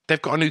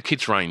 they've got a new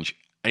kids range,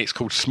 and it's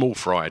called Small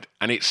Fried,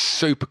 and it's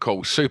super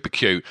cool, super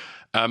cute.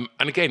 And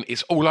again,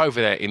 it's all over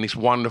there in this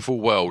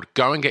wonderful world.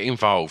 Go and get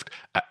involved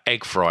at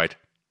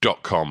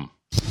eggfried.com.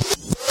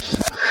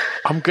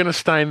 I'm going to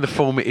stay in the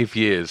formative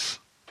years.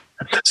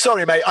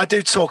 Sorry, mate. I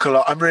do talk a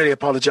lot. I'm really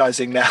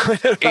apologising now.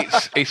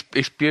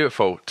 It's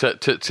beautiful to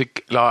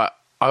like.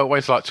 I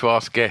always like to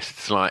ask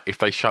guests, like, if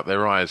they shut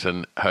their eyes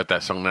and heard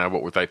that song now,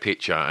 what would they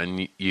picture?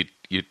 And you'd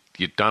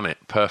done it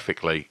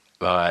perfectly.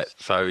 Right.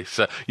 So it's,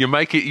 you're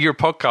a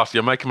podcast.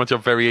 You're making my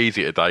job very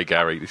easy today,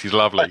 Gary. This is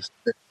lovely.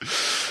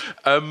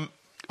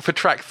 For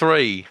track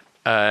 3,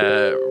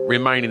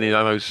 remaining in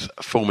those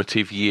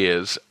formative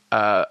years,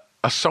 a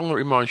song that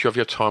reminds you of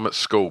your time at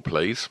school,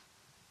 please.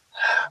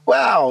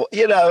 Well,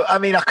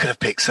 I could have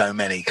picked so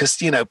many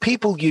because,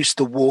 people used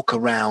to walk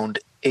around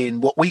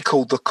in what we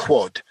call the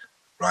quad,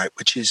 right?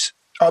 Which is,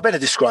 I better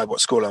describe what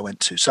school I went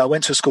to. So I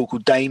went to a school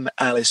called Dame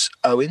Alice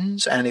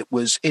Owens, and it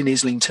was in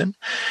Islington.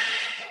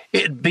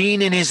 It had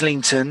been in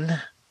Islington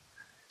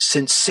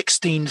since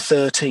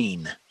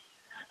 1613.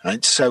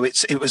 Right? So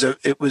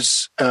it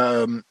was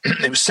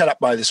set up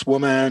by this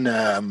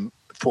woman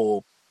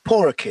for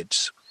poorer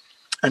kids,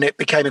 and it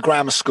became a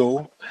grammar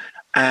school.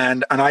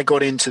 And I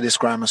got into this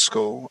grammar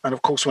school, and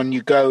of course, when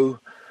you go,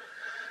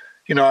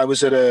 I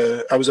was at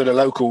a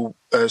local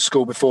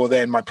school before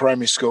then, my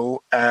primary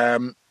school,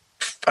 and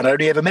I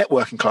only ever met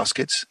working class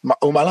kids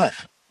all my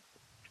life.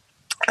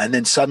 And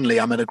then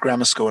suddenly, I'm at a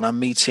grammar school, and I'm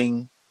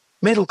meeting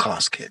middle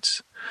class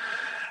kids,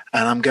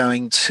 and I'm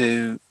going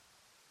to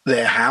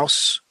their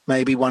house.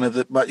 Maybe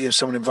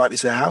someone invited me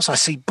to their house. I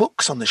see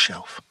books on the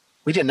shelf.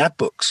 We didn't have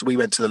books. We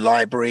went to the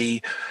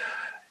library,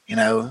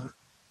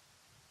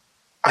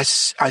 I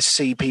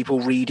see people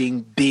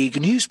reading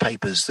big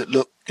newspapers that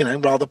look,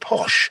 rather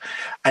posh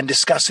and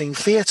discussing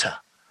theatre.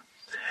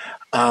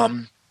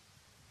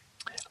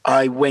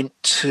 I went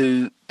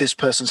to this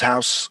person's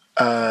house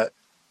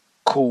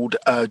called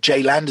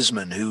Jay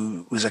Landersman,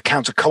 who was a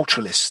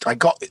counterculturalist. I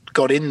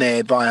got in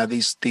there via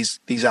his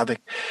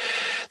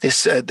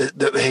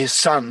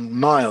son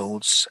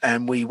Miles,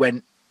 and we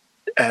went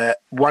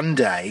one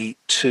day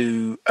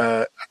to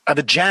have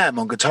a jam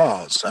on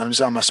guitars. I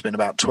must have been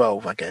about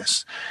 12, I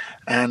guess,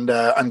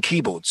 and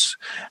keyboards.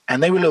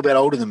 And they were a little bit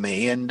older than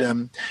me.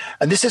 And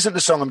this isn't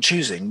the song I'm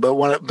choosing, but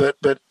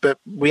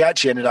we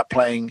actually ended up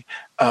playing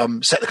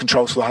 "Set the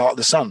Controls for the Heart of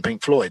the Sun,"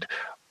 Pink Floyd,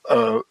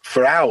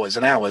 for hours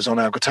and hours on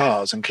our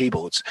guitars and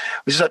keyboards,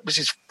 which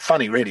is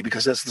funny, really,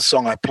 because that's the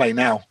song I play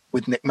now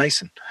with Nick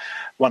Mason,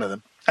 one of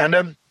them.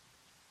 And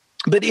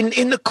but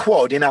in the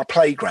quad, in our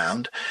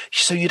playground,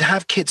 so you'd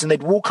have kids and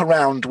they'd walk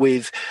around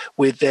with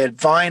their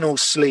vinyl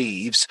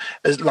sleeves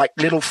as like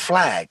little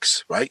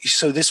flags, right?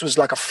 So this was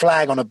like a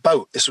flag on a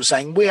boat. This was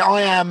saying,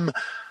 I am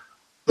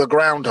the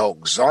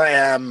Groundhogs. I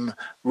am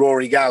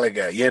Rory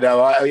Gallagher.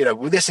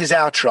 This is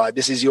our tribe.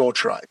 This is your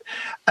tribe.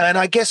 And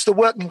I guess the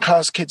working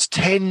class kids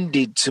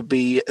tended to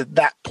be at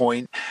that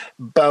point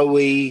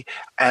Bowie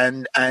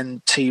and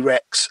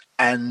T-Rex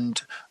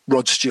and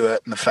Rod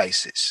Stewart and the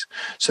Faces.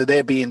 So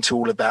they'd be into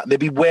all of that. They'd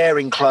be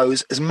wearing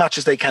clothes as much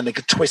as they can. They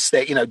could twist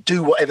their,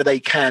 do whatever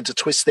they can to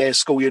twist their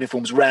school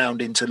uniforms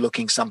round into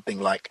looking something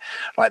like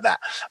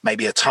that.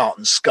 Maybe a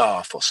tartan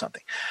scarf or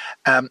something.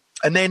 And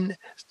then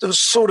there was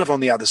sort of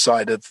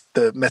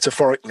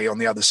metaphorically on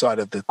the other side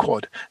of the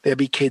quad, there'd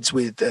be kids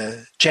with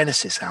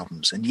Genesis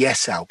albums and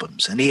Yes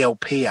albums and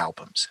ELP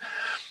albums.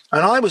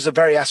 And I was a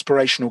very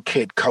aspirational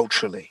kid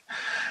culturally.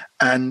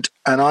 And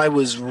I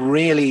was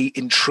really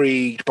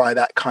intrigued by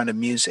that kind of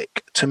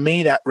music. To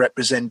me, that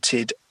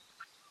represented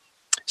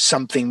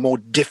something more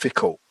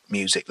difficult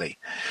musically.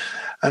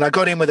 And I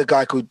got in with a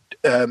guy called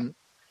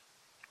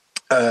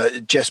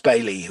Jess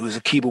Bailey, who was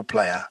a keyboard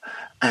player.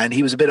 And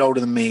he was a bit older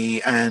than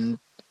me and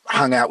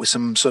hung out with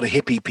some sort of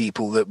hippie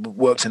people that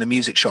worked in a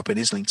music shop in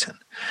Islington.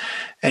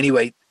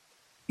 Anyway,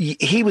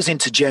 he was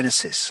into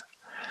Genesis.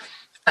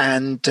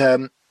 And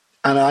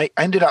I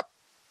ended up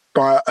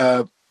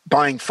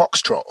buying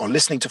Foxtrot or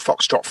listening to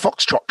Foxtrot.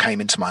 Foxtrot came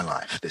into my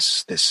life,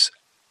 this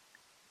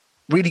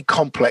really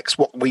complex,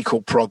 what we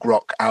call prog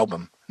rock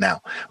album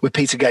now, with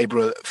Peter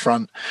Gabriel at the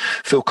front,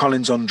 Phil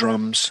Collins on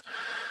drums,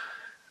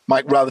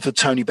 Mike Rutherford,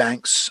 Tony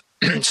Banks,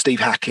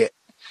 Steve Hackett.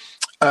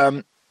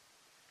 And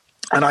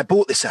I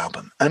bought this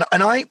album. And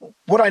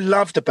what I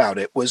loved about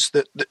it was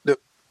that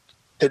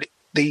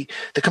the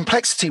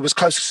complexity was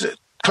closer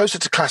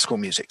to classical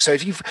music. So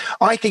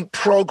I think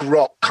prog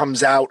rock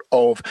comes out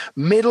of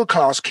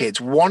middle-class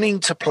kids wanting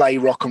to play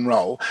rock and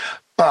roll,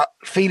 but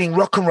feeling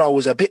rock and roll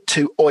was a bit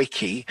too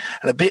oiky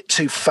and a bit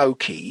too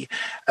folky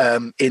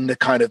in the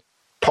kind of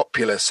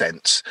popular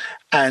sense,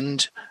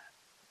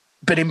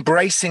 but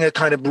embracing a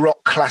kind of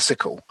rock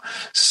classical.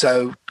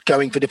 So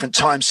going for different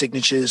time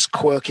signatures,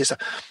 quirky stuff.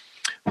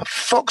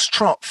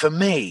 Foxtrot for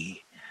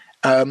me,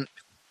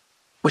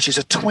 which is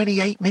a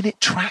 28-minute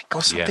track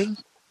or something,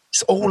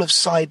 it's all of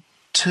side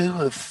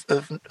 2 of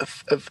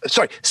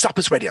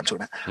Supper's Ready I'm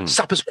talking about.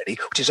 Supper's Ready,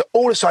 which is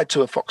all of side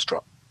 2 of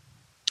Foxtrot.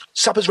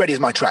 Supper's Ready is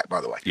my track, by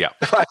the way. Yeah.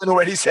 If I haven't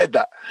already said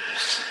that.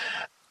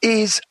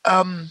 Is,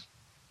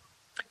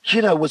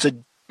 was a,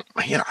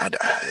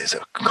 there's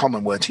a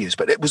common word to use,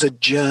 but it was a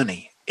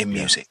journey in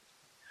music.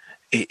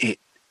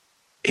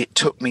 It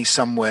took me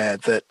somewhere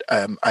that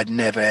I'd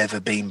never, ever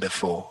been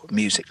before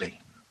musically.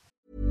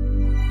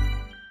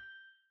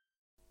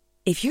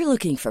 If you're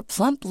looking for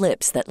plump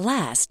lips that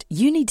last,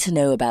 you need to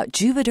know about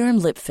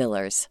Juvederm lip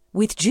fillers.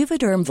 With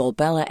Juvederm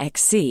Volbella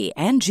XC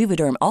and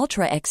Juvederm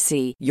Ultra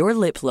XC, your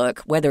lip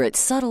look, whether it's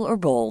subtle or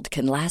bold,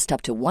 can last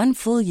up to 1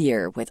 full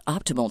year with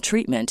optimal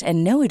treatment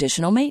and no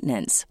additional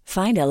maintenance.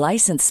 Find a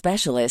licensed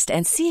specialist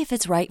and see if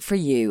it's right for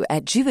you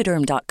at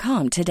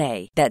Juvederm.com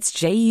today. That's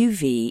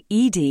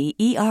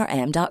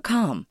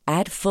JUVEDERM.com.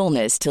 Add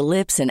fullness to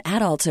lips in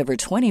adults over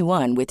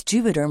 21 with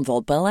Juvederm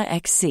Volbella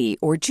XC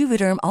or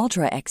Juvederm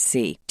Ultra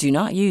XC. Do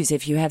not use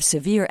if you have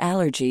severe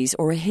allergies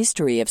or a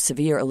history of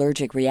severe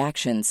allergic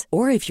reactions,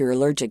 or if you're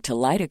allergic to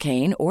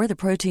lidocaine or the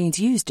proteins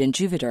used in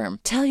Juvederm.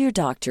 Tell your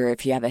doctor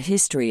if you have a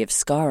history of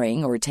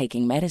scarring or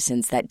taking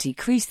medicines that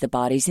decrease the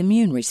body's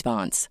immune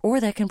response or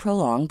that can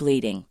prolong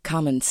bleeding.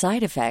 Common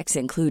side effects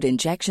include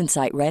injection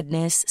site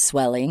redness,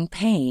 swelling,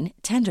 pain,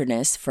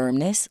 tenderness,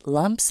 firmness,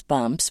 lumps,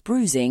 bumps,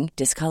 bruising,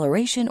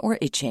 discoloration, or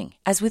itching.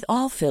 As with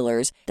all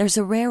fillers, there's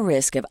a rare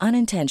risk of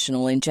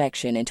unintentional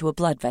injection into a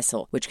blood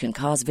vessel, which can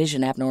cause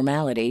vision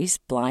abnormalities,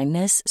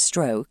 blindness,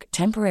 stroke,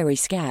 temporary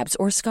scabs,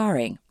 or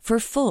scarring. For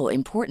full,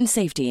 important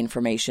safety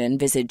information,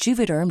 visit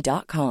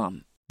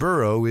Juvederm.com.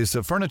 Burrow is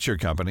a furniture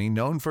company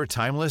known for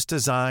timeless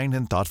design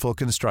and thoughtful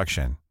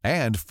construction,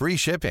 and free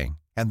shipping,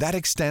 and that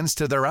extends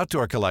to their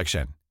outdoor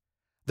collection.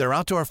 Their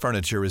outdoor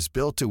furniture is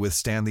built to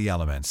withstand the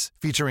elements,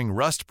 featuring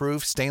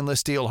rust-proof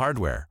stainless steel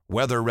hardware,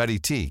 weather-ready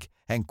teak,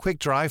 and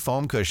quick-dry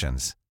foam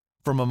cushions.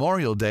 For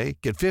Memorial Day,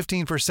 get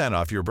 15%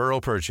 off your Burrow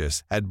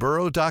purchase at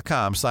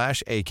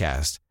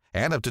burrow.com/ACAST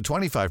and up to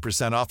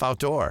 25% off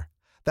outdoor.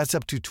 That's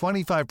up to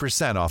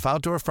 25% off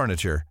outdoor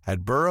furniture at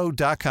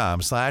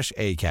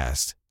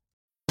burrow.com/ACAST.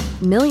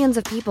 Millions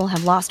of people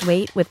have lost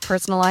weight with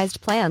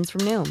personalized plans from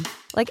Noom.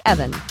 Like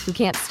Evan, who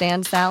can't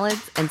stand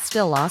salads and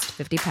still lost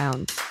 50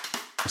 pounds.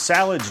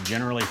 Salads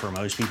generally for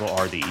most people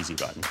are the easy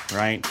button,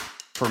 right?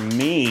 For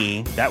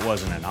me, that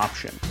wasn't an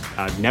option.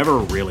 I never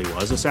really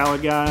was a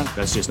salad guy.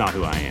 That's just not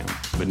who I am.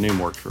 But Noom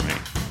worked for me.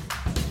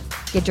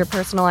 Get your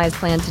personalized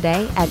plan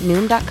today at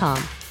Noom.com.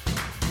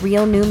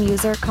 Real Noom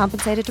user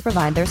compensated to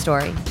provide their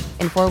story.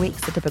 In 4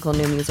 weeks, the typical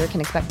Noom user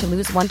can expect to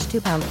lose 1 to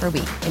 2 pounds per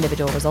week.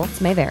 Individual results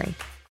may vary.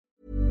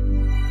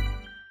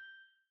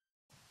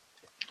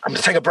 I'm going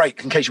to take a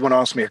break in case you want to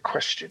ask me a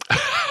question.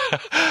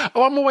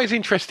 I'm always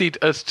interested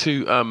as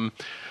to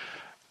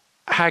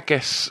how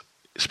guests,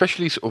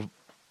 especially sort of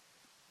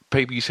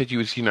people, you said you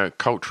was,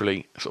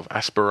 culturally sort of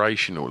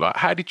aspirational. Like,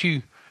 how did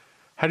you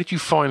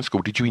find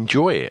school? Did you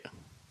enjoy it?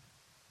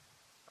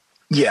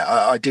 Yeah,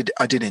 I did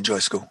enjoy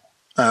school.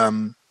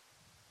 I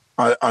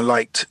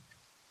liked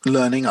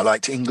learning. I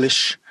liked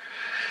English.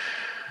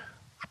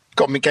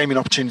 Gave me an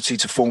opportunity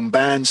to form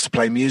bands, to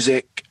play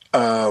music,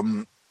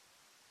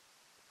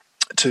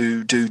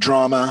 to do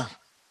drama.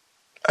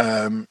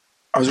 I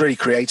was really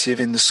creative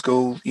in the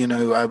school.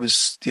 I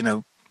was,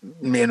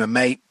 me and a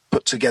mate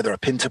put together a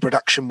Pinter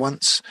production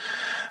once.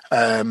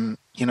 I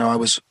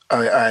was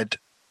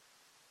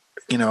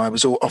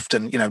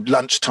often,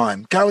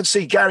 lunchtime, go and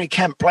see Gary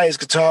Kemp play his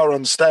guitar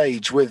on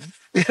stage with,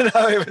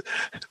 I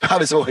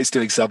was always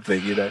doing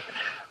something,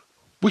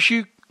 Was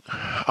you,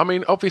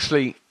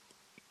 obviously,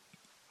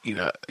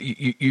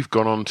 you've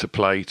gone on to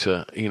play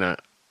to,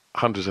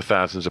 hundreds of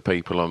thousands of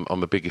people on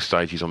the biggest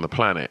stages on the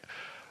planet.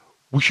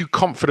 Was you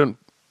confident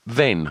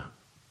then?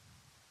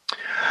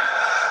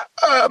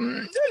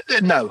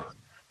 No,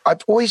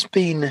 I've always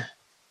been,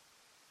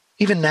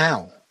 even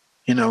now,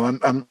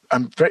 I'm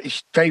very,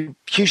 very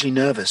hugely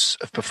nervous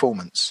of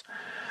performance,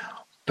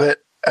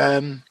 but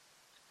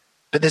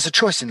there's a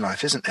choice in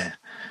life, isn't there?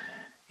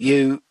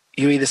 You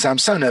either say, I'm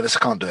so nervous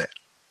I can't do it,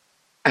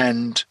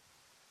 and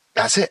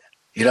that's it.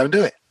 You don't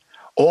do it.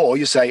 Or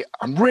you say,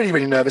 I'm really,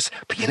 really nervous,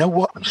 but you know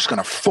what? I'm just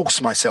going to force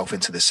myself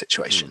into this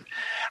situation.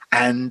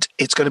 And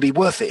it's going to be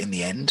worth it in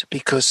the end,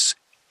 because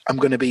I'm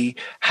going to be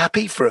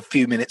happy for a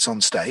few minutes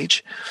on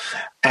stage.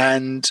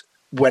 And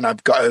when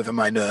I've got over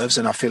my nerves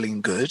and I'm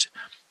feeling good,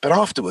 but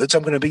afterwards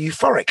I'm going to be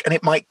euphoric. And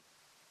it might,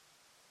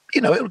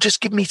 it'll just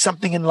give me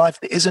something in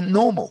life that isn't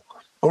normal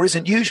or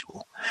isn't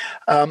usual.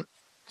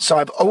 So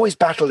I've always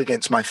battled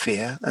against my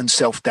fear and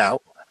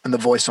self-doubt and the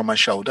voice on my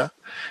shoulder,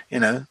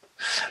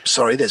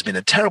 Sorry, there's been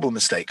a terrible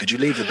mistake. Could you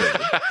leave the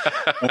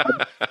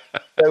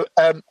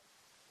building?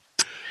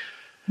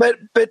 But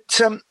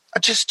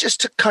just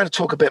to kind of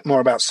talk a bit more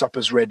about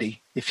Supper's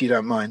Ready, if you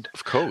don't mind.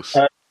 Of course.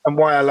 And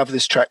why I love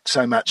this track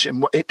so much,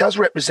 and what it does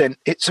represent.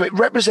 So it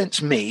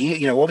represents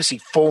me. Obviously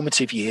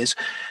formative years.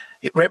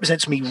 It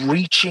represents me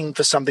reaching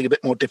for something a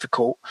bit more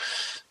difficult,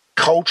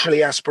 culturally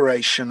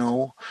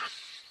aspirational,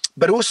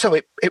 but also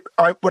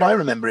what I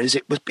remember is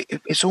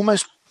it's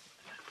almost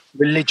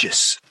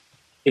religious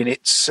in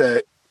its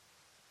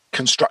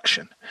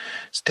construction.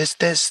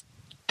 There's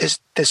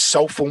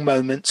soulful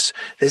moments.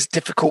 There's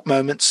difficult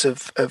moments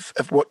of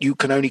what you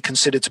can only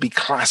consider to be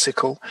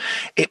classical.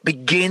 It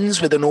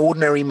begins with an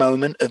ordinary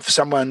moment of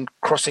someone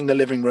crossing the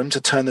living room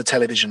to turn the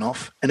television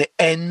off, and it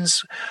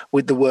ends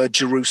with the word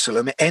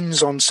Jerusalem. It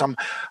ends on some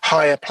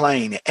higher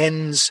plane.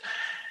 It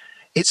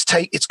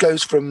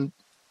goes from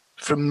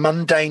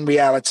mundane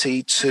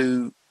reality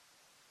to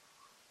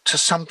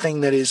something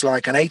that is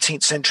like an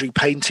 18th century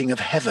painting of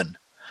heaven.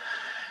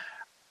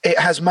 It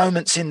has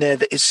moments in there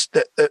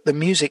that the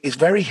music is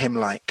very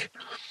hymn-like,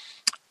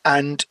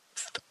 and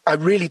it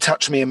really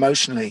touched me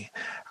emotionally.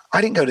 I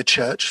didn't go to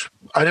church.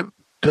 I don't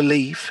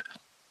believe,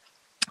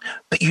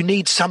 but you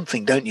need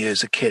something, don't you,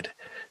 as a kid,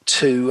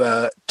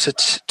 to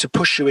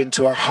push you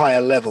into a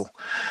higher level.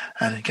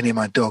 And you can hear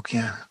my dog,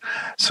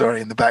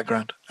 sorry, in the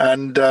background,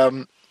 and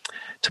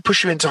to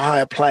push you into a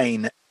higher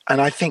plane.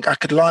 And I think I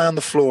could lie on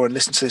the floor and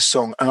listen to this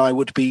song, and I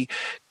would be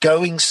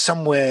going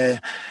somewhere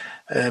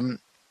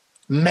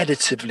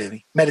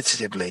meditatively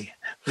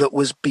that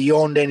was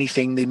beyond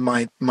anything in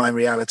my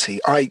reality.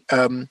 I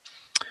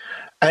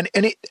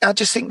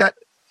just think that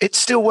it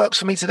still works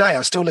for me today.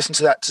 I still listen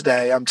to that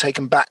today. I'm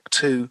taken back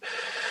to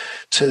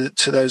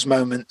those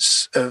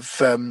moments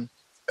of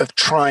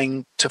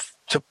trying to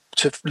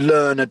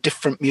learn a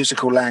different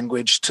musical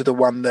language to the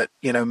one that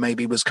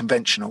maybe was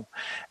conventional,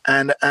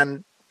 and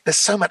there's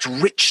so much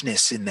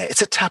richness in there.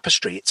 It's a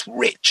tapestry. It's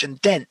rich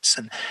and dense,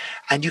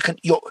 and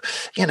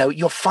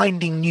you're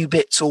finding new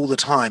bits all the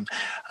time.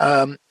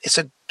 It's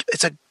a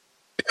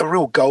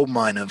real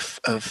goldmine of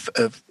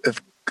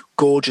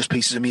gorgeous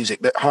pieces of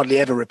music that hardly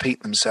ever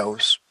repeat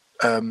themselves.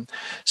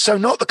 So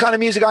not the kind of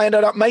music I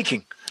ended up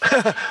making,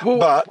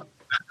 but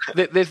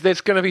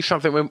there's going to be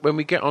something when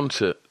we get on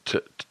to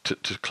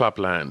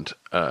Clubland.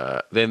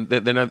 Then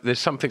there's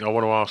something I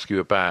want to ask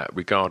you about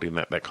regarding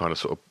that kind of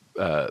sort of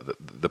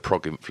the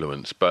prog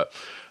influence. But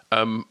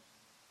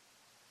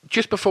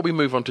just before we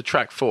move on to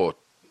track 4,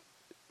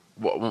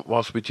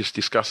 whilst we're just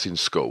discussing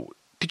school,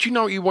 did you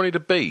know what you wanted to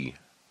be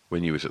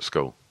when you was at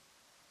school?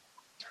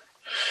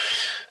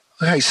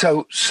 Okay,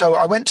 so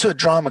I went to a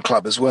drama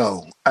club as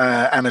well,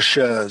 Anna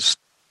Scher's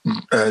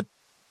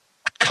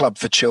club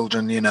for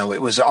children. You know,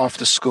 it was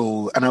after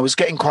school, and I was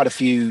getting quite a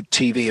few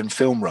TV and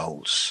film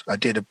roles. I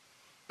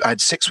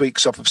had 6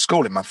 weeks off of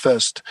school in my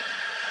first.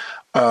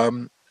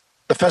 The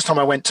first time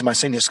I went to my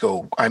senior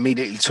school, I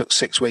immediately took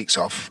 6 weeks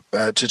off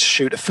to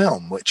shoot a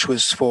film, which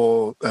was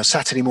for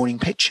Saturday Morning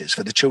Pictures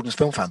for the Children's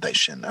Film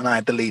Foundation, and I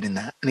had the lead in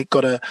that. And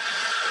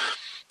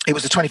it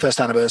was the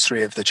 21st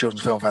anniversary of the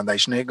Children's Film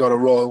Foundation. And it got a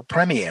royal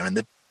premiere, and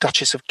the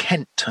Duchess of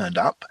Kent turned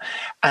up,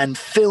 and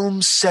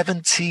Film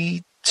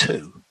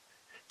 72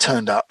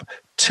 turned up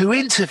to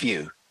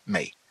interview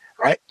me.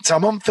 Right, so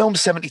I'm on Film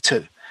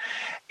 72.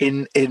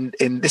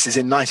 This is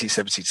in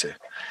 1972,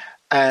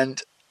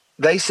 and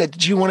they said,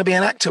 "Do you want to be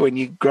an actor when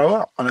you grow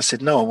up?" And I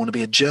said, "No, I want to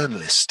be a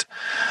journalist."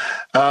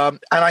 And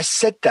I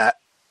said that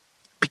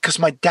because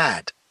my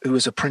dad, who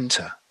was a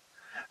printer,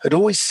 had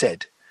always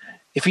said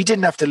if he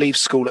didn't have to leave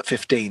school at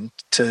 15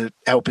 to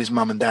help his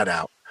mum and dad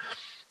out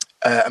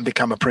and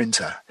become a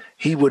printer,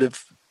 he would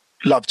have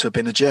loved to have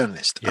been a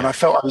journalist. Yeah. And I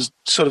felt I was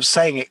sort of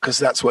saying it because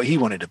that's what he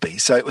wanted to be.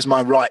 So it was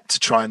my right to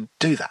try and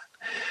do that.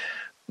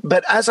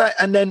 But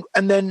and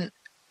then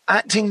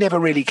acting never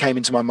really came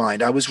into my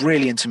mind. I was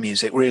really into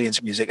music.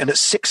 And at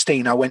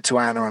 16, I went to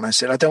Anna and I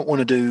said, I don't want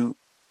to do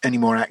any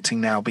more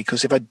acting now,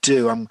 because if I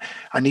do,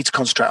 I need to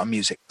concentrate on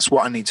music. That's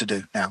what I need to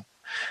do now.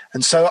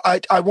 And so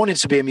I wanted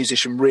to be a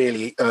musician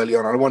really early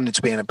on. I wanted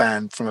to be in a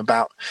band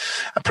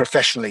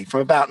professionally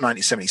from about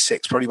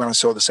 1976, probably when I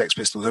saw the Sex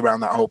Pistols, around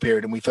that whole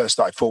period. And we first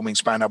started forming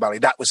Spandau Ballet.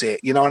 That was it,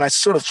 you know, and I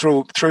sort of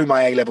threw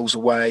my A-levels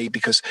away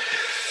because,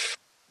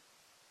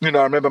 you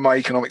know, I remember my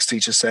economics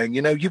teacher saying,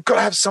 you know, you've got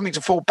to have something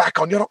to fall back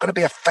on. You're not going to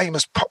be a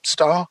famous pop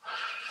star.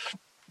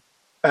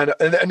 And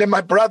then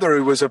my brother,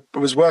 who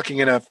was working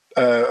in a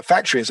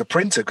factory as a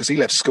printer, because he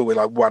left school with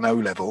like 1 O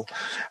level,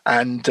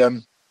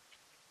 and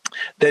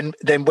then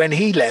when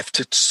he left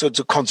to sort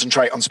of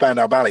concentrate on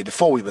Spandau Ballet,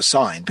 before we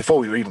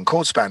were even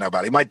called Spandau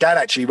Ballet, my dad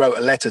actually wrote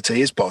a letter to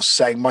his boss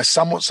saying, "My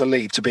son wants to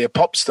leave to be a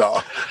pop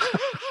star."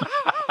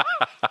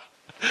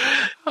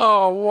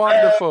 Oh,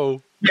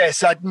 wonderful.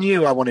 Yes, I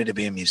knew I wanted to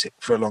be in music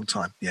for a long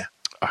time, yeah.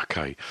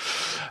 Okay.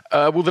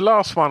 Well, the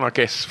last one, I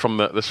guess, from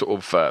the sort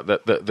of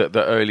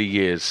the early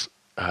years,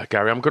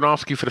 Gary, I'm going to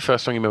ask you for the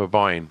first song you remember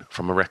buying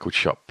from a record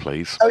shop,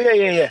 please. Oh,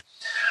 yeah.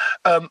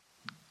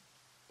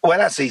 Well,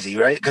 that's easy,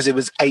 right? Because it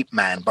was Ape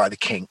Man by the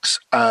Kinks.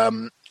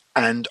 So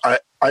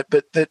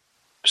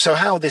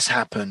how this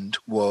happened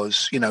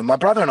was, you know, my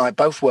brother and I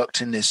both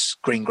worked in this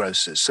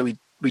greengrocers, so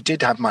we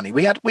did have money.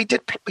 We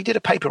did a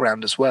paper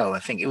round as well. I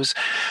think it was,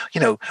 you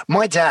know,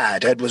 my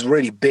dad was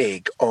really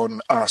big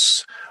on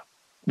us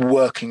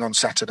working on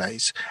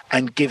Saturdays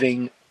and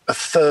giving a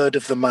third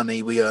of the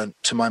money we earned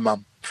to my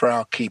mum for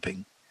our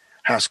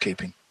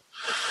housekeeping.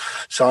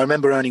 So I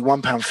remember earning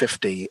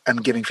 £1.50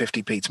 and giving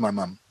 50p to my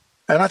mum.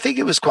 And I think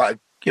it was quite,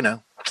 you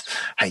know,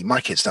 hey,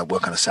 my kids don't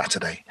work on a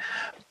Saturday.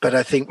 But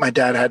I think my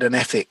dad had an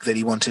ethic that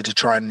he wanted to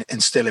try and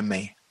instill in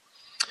me.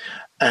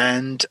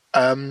 And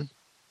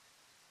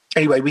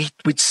anyway,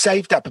 we'd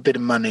saved up a bit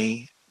of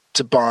money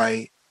to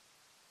buy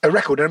a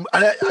record. And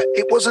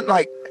it wasn't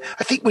like,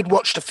 I think we'd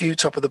watched a few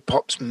Top of the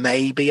Pops,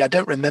 maybe. I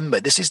don't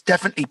remember. This is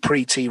definitely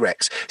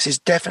pre-T-Rex. This is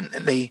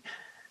definitely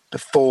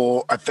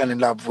before I fell in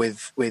love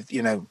with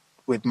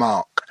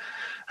Mark.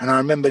 And I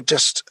remember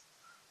just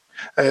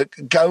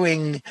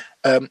going,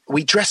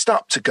 we dressed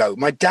up to go.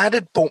 My dad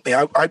had bought me,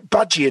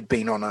 Budgie had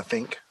been on, I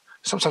think.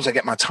 Sometimes I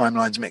get my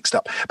timelines mixed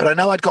up. But I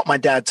know I'd got my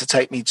dad to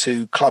take me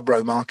to Club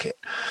Row Market.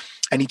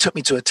 And he took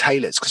me to a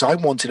tailor's because I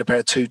wanted a pair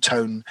of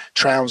two-tone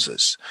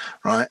trousers,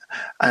 right?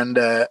 And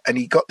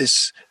he got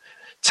this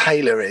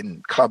tailor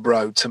in Club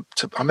Row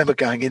I remember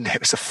going in there.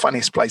 It was the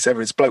funniest place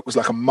ever. His bloke was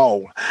like a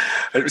mole.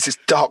 And it was this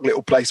dark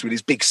little place with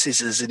his big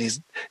scissors and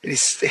his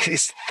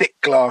thick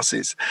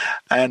glasses.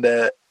 And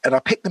I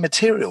picked the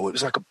material. It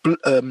was like a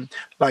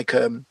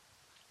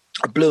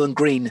blue and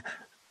green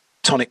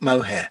tonic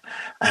mohair.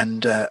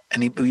 And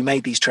we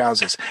made these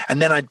trousers.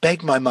 And then I'd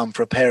begged my mum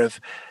for a pair of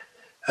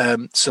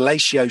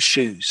Salatio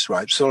shoes,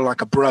 right? Sort of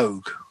like a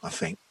brogue, I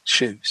think,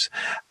 shoes.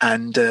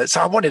 And so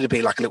I wanted to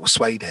be like a little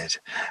suede head.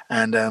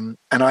 And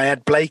I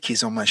had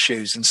Blakey's on my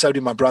shoes, and so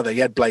did my brother. He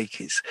had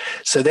Blakey's.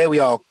 So there we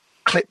are,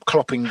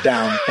 clip-clopping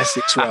down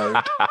Essex Road.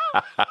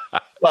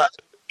 But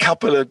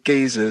couple of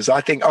geezers.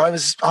 I think I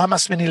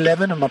must have been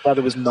 11 and my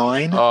brother was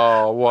 9.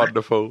 Oh,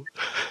 wonderful.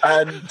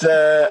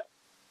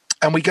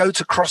 And we go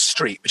to Cross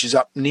Street, which is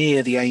up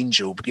near the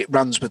Angel. It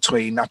runs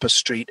between Upper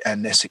Street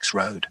and Essex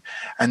Road.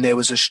 And there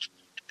was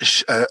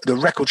the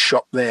record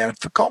shop there. I'd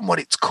forgotten what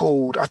it's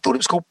called. I thought it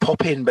was called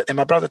Pop In, but then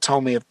my brother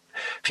told me a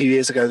few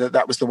years ago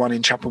that was the one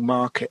in Chapel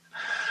Market.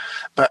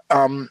 But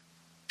and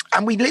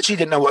we literally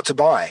didn't know what to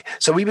buy.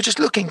 So we were just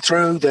looking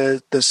through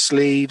the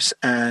sleeves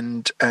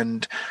and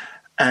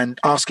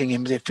asking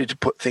him if he'd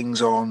put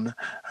things on.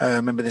 I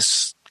remember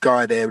this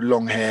guy there,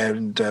 long hair,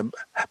 and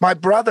my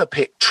brother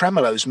picked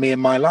Tremolo's "Me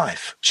and My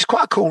Life," which is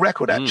quite a cool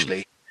record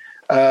actually.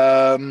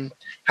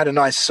 Had a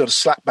nice sort of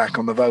slapback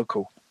on the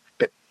vocal,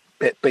 bit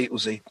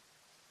Beatlesy.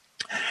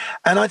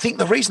 And I think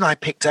the reason I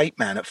picked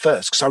 8-Man at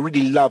first, because I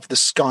really loved the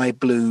Sky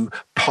Blue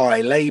Pie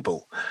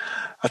label.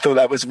 I thought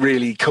that was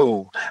really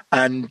cool,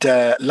 and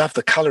love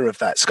the colour of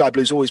that. Sky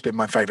Blue's always been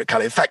my favourite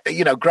colour. In fact,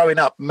 you know, growing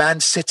up,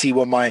 Man City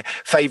were my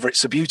favourite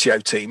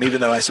Subbuteo team,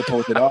 even though I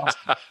supported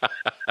Arsenal.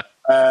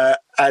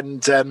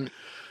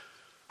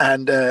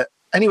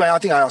 Anyway, I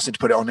think I asked him to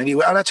put it on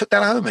anyway, and I took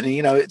that home. And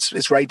you know,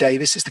 it's Ray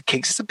Davies, it's the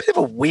Kinks. It's a bit of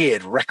a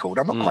weird record.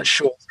 I'm not quite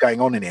sure what's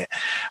going on in it.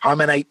 I'm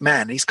an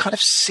 8-Man. He's kind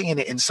of singing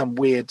it in some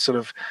weird sort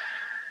of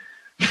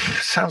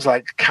sounds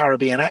like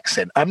Caribbean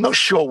accent. I'm not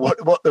sure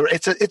what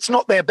it's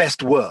not their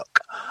best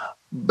work,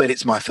 but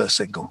it's my first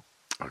single.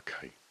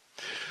 Okay.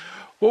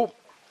 Well,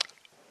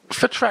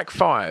 for track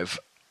 5,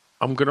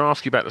 I'm going to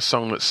ask you about the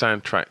song that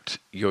soundtracked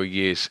your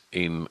years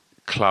in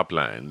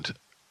Clubland,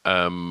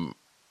 and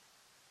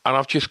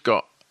I've just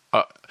got.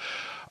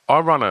 I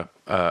run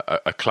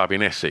a club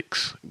in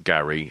Essex,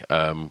 Gary,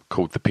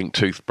 called the Pink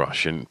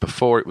Toothbrush, and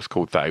before it was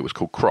called that, it was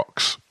called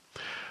Crocs,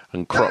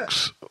 and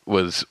Crocs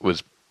was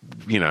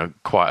you know,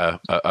 quite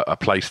a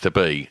place to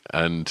be,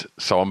 and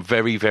so I'm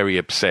very, very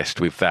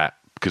obsessed with that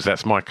because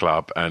that's my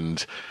club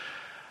and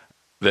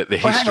the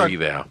history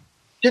there.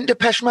 Didn't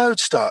Depeche Mode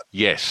start?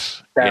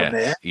 Yes, down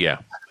there. Yeah.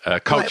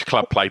 Culture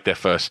Club played their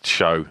first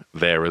show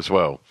there as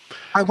well.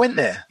 I went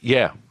there.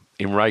 Yeah,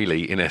 in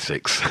Rayleigh in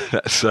Essex.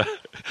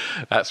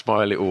 That's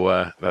my little.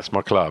 That's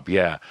my club.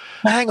 Yeah.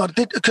 Now, hang on,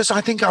 because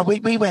I think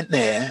we went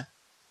there.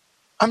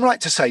 I'm right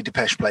to say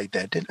Depeche played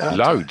there, didn't I?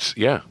 Loads,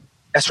 yeah.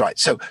 That's right.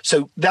 So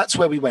that's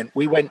where we went.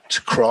 We went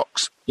to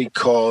Crocs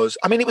because,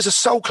 I mean, it was a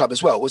soul club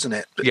as well, wasn't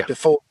it? Yeah.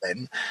 Before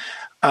then.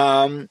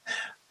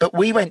 But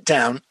we went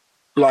down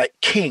like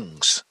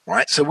kings,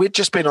 right? So we'd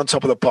just been on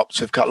Top of the Pops,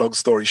 we've cut long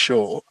story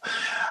short.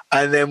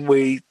 And then do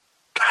you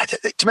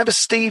remember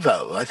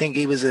Steve-O? I think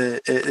he was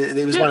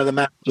one of the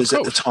managers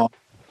at the time.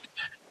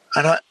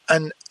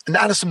 And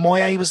Alison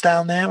Moyet was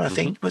down there, I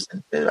think.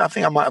 I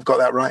think I might have got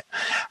that right.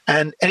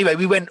 And anyway,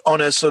 we went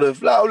on a sort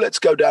of, let's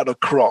go down to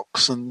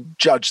Crocs and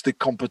judge the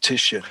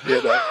competition,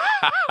 you know.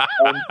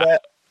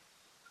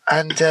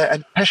 and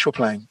Pesh were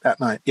playing that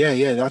night.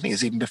 Yeah. I think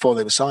it's even before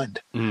they were signed.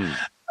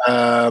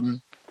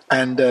 And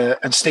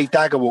Steve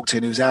Dagger walked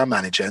in, who was our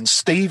manager, and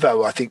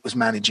Steve-O, I think, was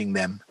managing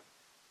them.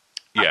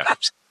 Yeah.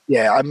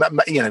 Yeah,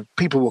 you know,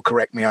 people will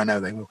correct me. I know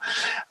they will.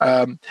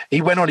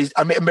 He went on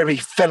I remember he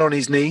fell on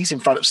his knees in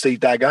front of Steve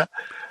Dagger.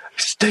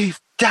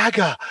 Steve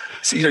Dagger.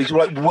 So, you know, he's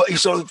like, what?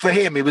 For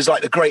him, he was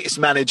like the greatest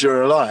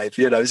manager alive.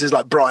 You know, this is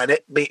like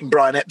meeting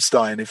Brian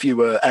Epstein if you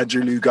were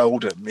Andrew Lou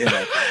Goldham. You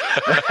know.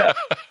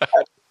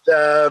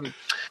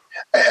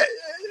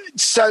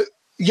 So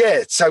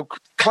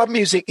club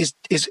music is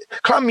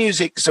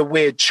a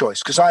weird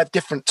choice because I have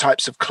different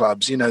types of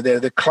clubs. You know, they're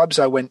the clubs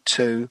I went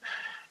to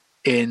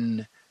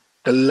in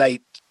the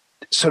late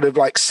sort of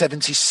like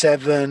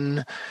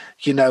 77,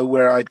 you know,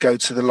 where I'd go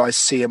to the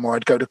Lyceum or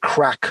I'd go to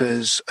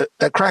Crackers.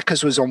 The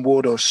Crackers was on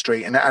Wardour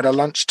Street, and at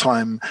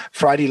a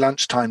Friday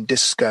lunchtime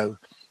disco,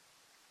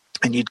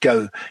 and you'd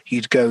go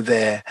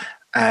there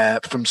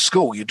from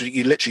school. You'd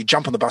literally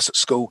jump on the bus at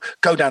school,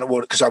 go down to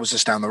Wardour, because I was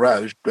just down the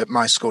road at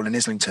my school in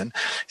Islington,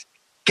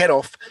 get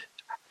off,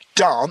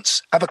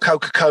 dance, have a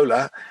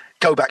Coca-Cola,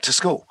 go back to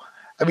school.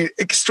 I mean,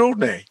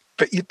 extraordinary.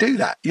 But you'd do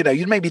that. You know,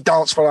 you'd maybe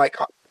dance for like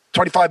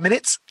 25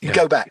 minutes, you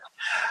go back.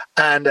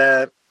 And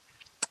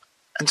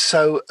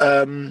so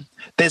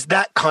there's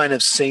that kind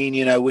of scene,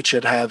 you know, which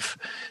would have,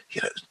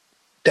 you know,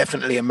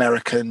 definitely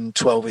American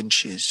 12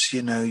 inches,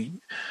 you know.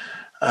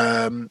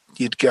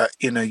 You'd go,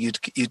 you know,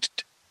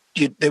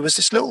 there was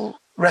this little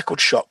record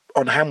shop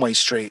on Hanway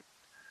Street.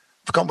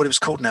 I've forgotten what it was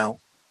called now.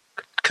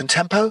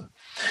 Contempo.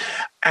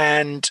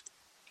 And,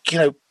 you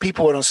know,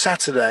 people went on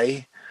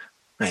Saturday.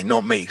 I mean,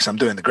 not me, because I'm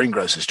doing the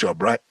greengrocer's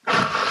job, right?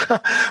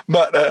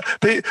 But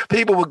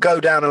people would go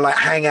down and like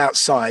hang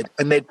outside,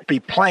 and they'd be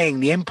playing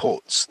the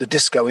imports, the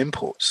disco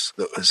imports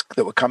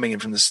that were coming in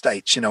from the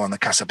States, you know, on the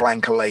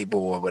Casablanca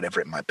label or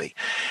whatever it might be,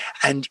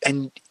 and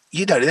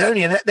you know,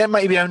 they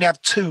maybe only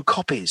have 2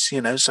 copies, you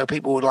know, so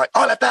people were like,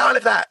 I'll have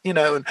that, you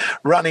know, and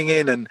running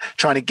in and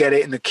trying to get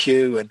it in the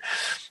queue, and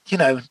you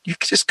know, you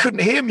just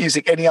couldn't hear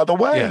music any other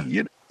way.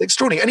 You know,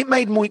 extraordinary, and it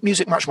made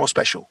music much more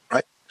special,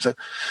 right? So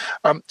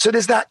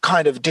there's that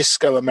kind of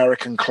disco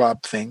American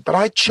club thing. But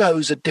I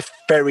chose a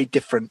very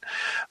different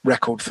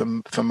record for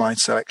my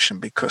selection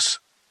because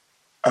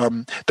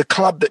the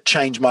club that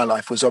changed my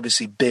life was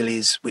obviously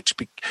Billy's, which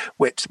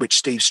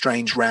Steve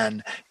Strange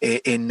ran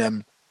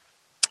in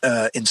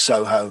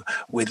Soho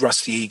with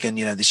Rusty Egan.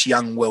 You know, this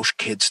young Welsh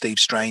kid, Steve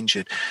Strange,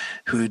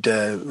 who'd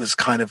was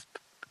kind of,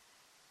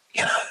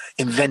 you know,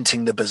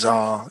 inventing the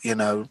bizarre, you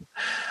know.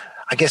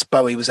 I guess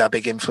Bowie was our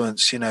big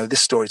influence. You know,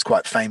 this story is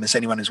quite famous.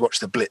 Anyone who's watched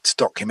the Blitz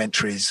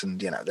documentaries,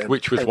 and you know,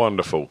 which was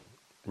wonderful,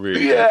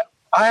 really. Yeah,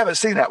 I haven't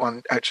seen that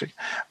one actually,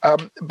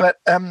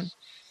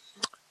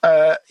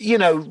 you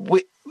know,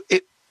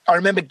 I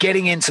remember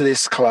getting into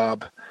this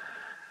club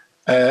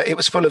It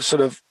was full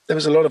of there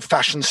was a lot of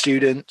fashion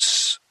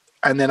students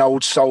and then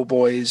old soul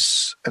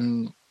boys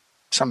and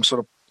some sort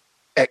of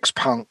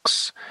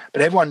ex-punks,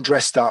 but everyone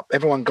dressed up,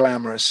 everyone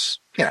glamorous,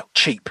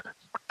 cheap,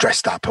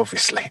 dressed up,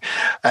 obviously.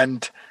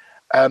 And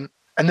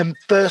the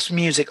first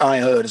music I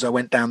heard as I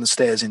went down the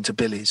stairs into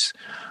Billy's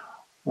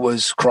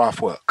was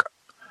Kraftwerk,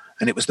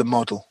 and it was The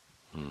Model.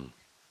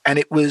 And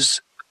it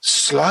was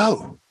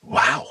slow.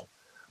 Wow.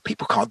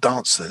 People can't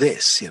dance to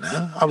this,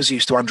 I was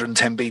used to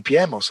 110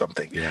 BPM or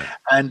something. Yeah.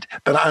 And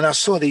I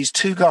saw these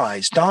two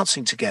guys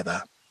dancing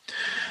together,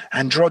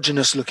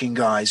 androgynous looking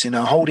guys,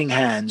 holding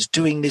hands,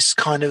 doing this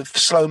kind of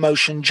slow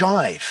motion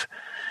jive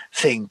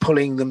thing,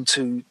 pulling them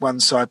to one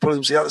side, pulling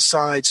them to the other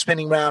side,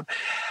 spinning around.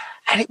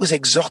 And it was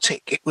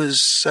exotic. It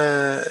was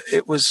so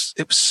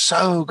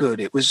good.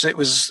 It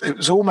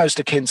was almost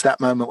akin to that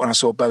moment when I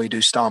saw Bowie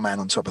do Starman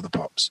on Top of the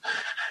Pops.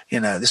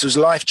 This was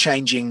a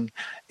life-changing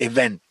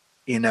event.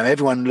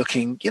 Everyone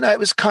looking, it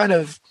was kind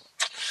of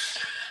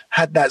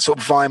had that sort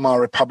of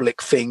Weimar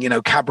Republic thing.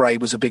 Cabaret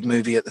was a big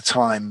movie at the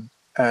time.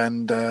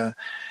 But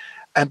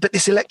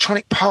this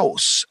electronic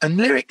pulse and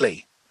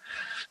lyrically,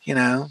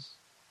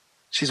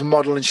 she's a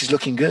model and she's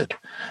looking good.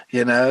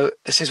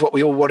 This is what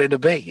we all wanted to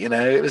be.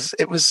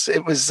 It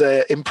was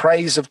in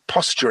praise of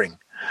posturing.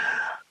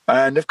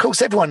 And of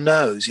course, everyone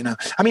knows,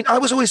 I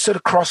was always sort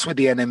of cross with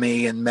the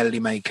NME and Melody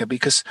Maker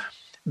because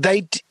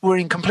they were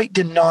in complete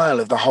denial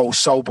of the whole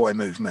soul boy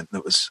movement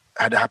that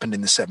had happened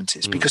in the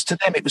 70s, because to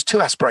them it was too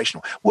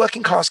aspirational.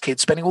 Working class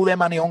kids spending all their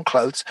money on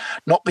clothes,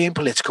 not being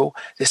political.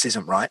 This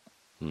isn't right.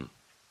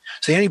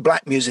 So the only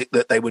black music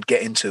that they would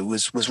get into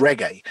was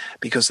reggae,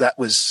 because that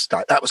was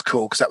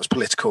cool because that was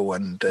political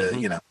and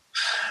it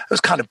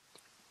was kind of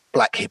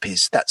black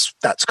hippies.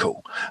 That's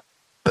cool.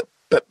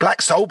 But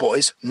black soul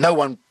boys, there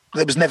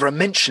was never a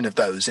mention of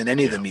those in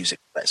any of the music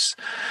lists.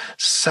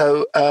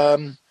 So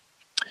I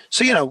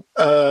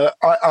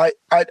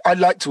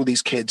liked all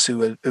these kids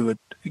who were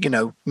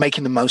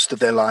making the most of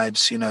their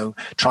lives,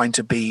 trying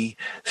to be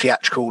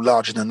theatrical,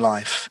 larger than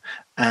life,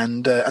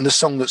 and the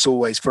song that's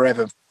always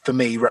forever for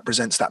me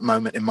represents that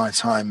moment in my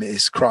time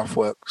is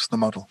Kraftwerk's The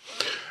Model.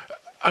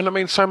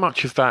 And so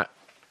much of that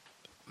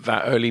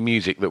early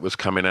music that was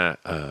coming out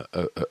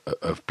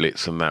of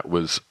Blitz, and that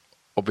was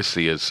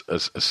obviously as a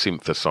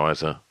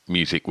synthesizer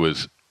music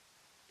was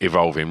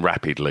evolving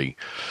rapidly.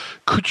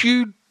 Could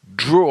you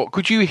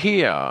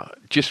hear,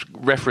 just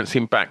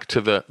referencing back to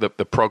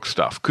the prog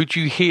stuff, could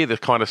you hear the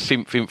kind of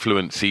synth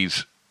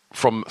influences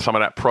from some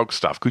of that prog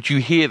stuff? Could you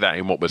hear that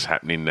in what was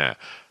happening there?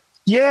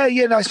 Yeah,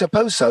 I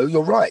suppose so.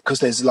 You're right, because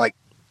there's you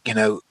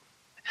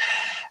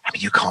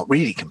can't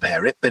really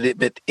compare it,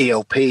 but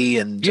ELP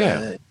and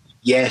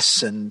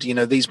Yes, and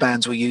these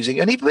bands were using,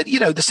 and even the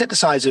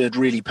synthesizer had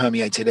really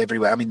permeated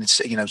everywhere.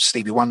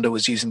 Stevie Wonder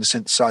was using the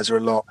synthesizer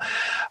a lot.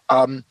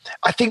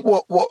 I think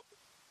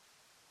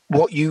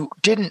what you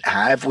didn't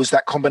have was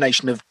that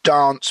combination of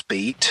dance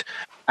beat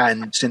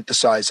and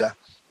synthesizer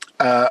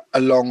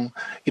along,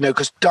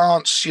 because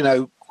dance,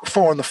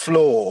 Four on the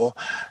Floor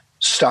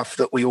stuff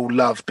that we all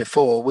loved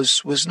before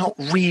was not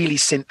really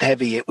synth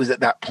heavy. It was at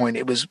that point,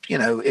 it was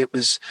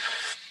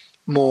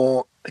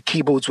more, the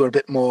keyboards were a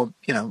bit more,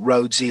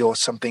 Rhodesy or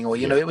something, or,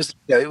 it was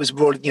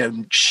more,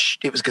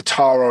 it was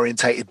guitar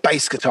orientated,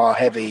 bass guitar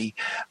heavy,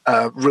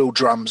 real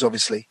drums,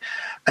 obviously.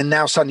 And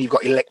now suddenly you've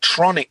got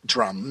electronic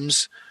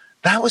drums.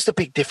 That was the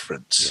big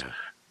difference. Yeah.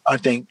 I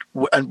think,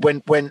 and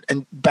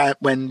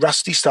when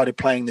Rusty started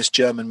playing this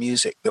German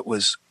music that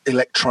was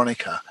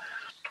electronica,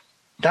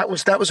 that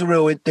was a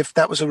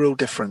real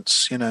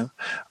difference, And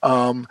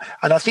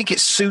I think it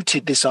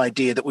suited this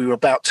idea that we were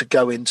about to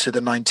go into the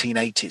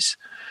 1980s.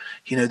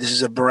 This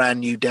is a brand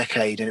new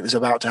decade, and it was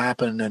about to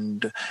happen,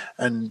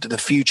 and the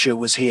future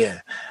was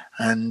here,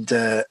 and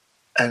there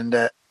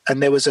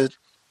was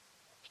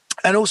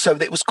and also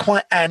it was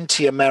quite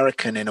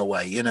anti-American in a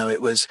way.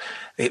 It was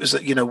it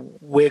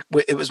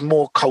was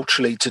more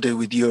culturally to do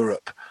with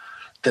Europe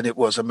than it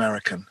was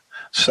American.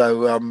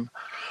 So,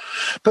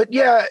 but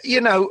yeah,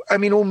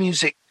 all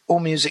music,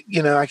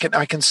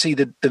 I can see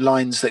the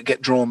lines that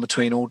get drawn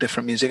between all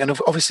different music, and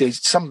obviously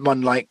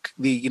someone like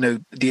the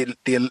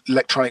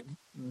electronic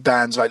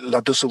bands like La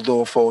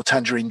Dusseldorf or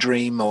Tangerine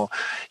Dream, or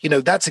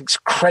that's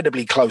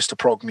incredibly close to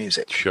prog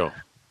music. Sure.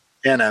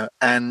 And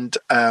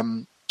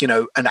and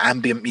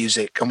ambient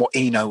music and what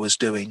Eno was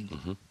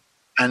doing,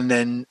 and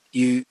then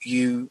you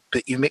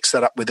mix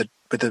that up with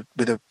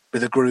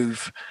a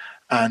groove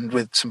and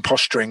with some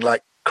posturing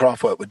like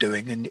Kraftwerk were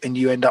doing, and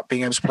you end up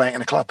being able to play it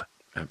in a club.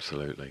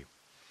 Absolutely.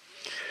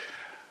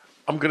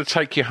 I'm going to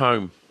take you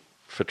home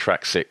for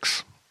track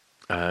 6,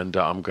 and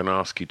I'm going to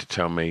ask you to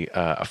tell me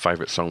a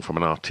favourite song from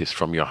an artist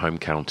from your home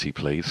county,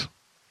 please.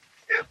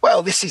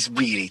 Well, this is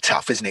really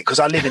tough, isn't it? Because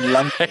I live in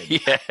London.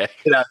 Yeah.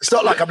 It's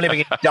not like I'm living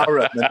in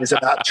Durham and there's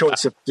about a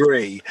choice of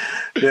 3,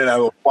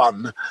 or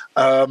 1.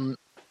 As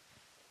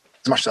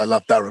much as I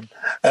love Durham,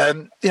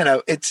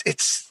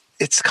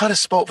 it's kind of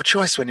sport for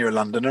choice when you're a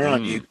Londoner,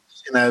 aren't you?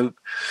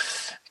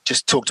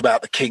 Just talked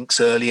about the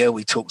Kinks earlier.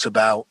 We talked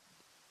about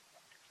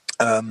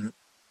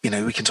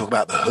we can talk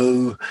about The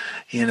Who,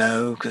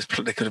 because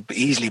there could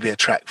easily be a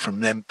track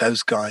from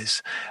those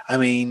guys. I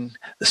mean,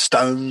 the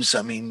Stones,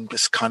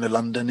 it's kind of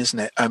London, isn't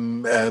it?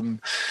 The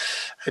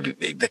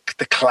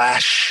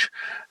Clash,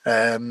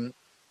 I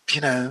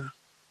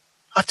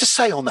have to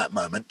say on that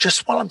moment,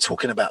 just while I'm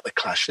talking about the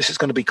Clash, this is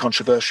going to be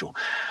controversial.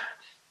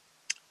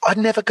 I'd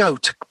never go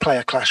to play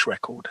a Clash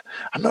record.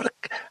 I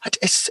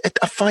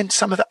find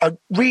some of that. I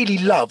really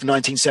love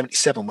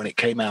 1977 when it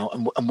came out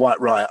and White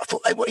Riot. I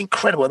thought they were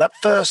incredible, that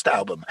first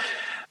album.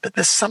 But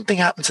there's something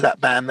happened to that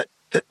band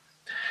that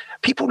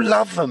people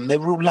love them. They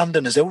were all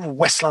Londoners. They were all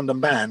West London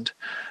band.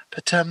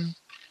 But I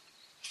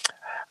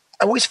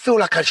always feel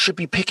like I should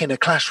be picking a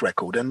Clash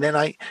record, and then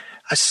I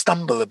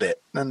stumble a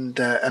bit, and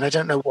I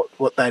don't know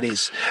what that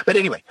is. But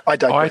anyway, I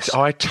digress.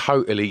 I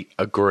totally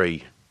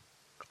agree.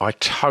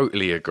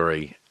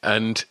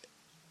 And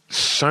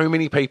so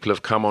many people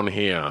have come on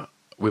here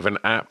with an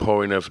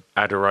outpouring of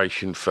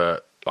adoration for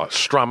like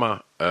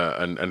Strummer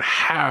and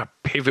how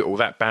pivotal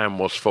that band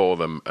was for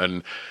them,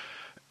 and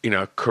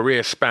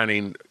career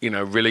spanning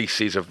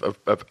releases of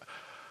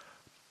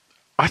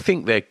I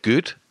think they're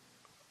good,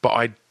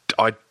 but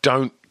I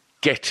don't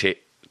get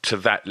it to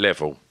that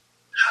level.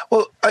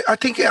 Well, I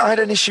think I had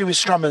an issue with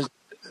Strummer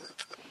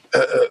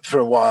for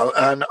a while,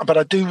 but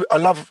I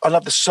love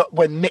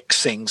when Mick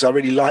sings. I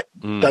really like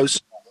those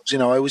songs. I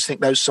always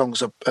think those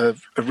songs are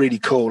really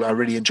cool. I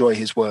really enjoy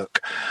his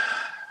work.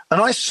 And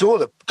I saw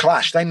the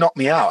Clash. They knocked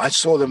me out. I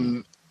saw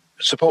them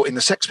supporting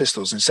the Sex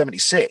Pistols in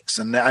 '76,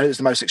 and it was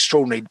the most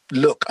extraordinary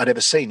look I'd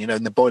ever seen,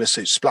 in the boiler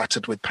suit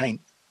splattered with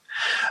paint.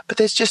 But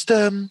there's just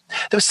there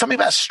was something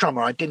about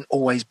Strummer I didn't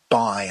always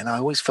buy, and I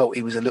always felt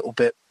he was a little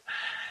bit,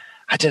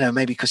 I don't know,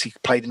 maybe because he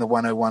played in the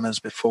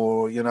 101ers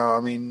before, I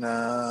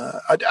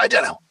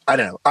don't know.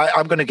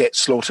 I'm going to get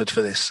slaughtered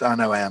for this. I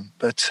know I am.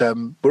 But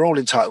we're all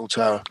entitled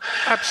to our...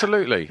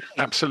 Absolutely.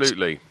 I'm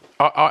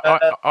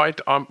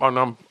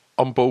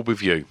on board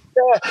with you.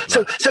 Yeah.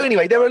 So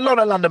anyway, there are a lot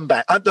of London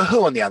bands. The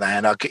Who, on the other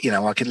hand, I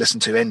could listen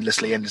to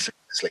endlessly.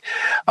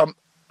 But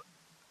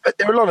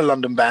there are a lot of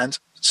London bands.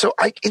 So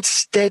I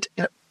instead...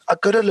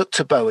 I've got to look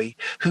to Bowie,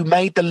 who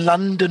made the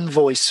London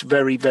voice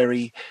very,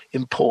 very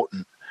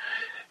important.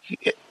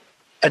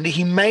 And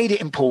he made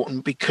it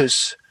important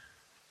because,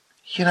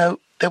 there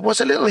was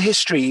a little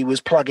history he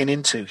was plugging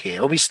into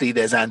here. Obviously,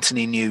 there's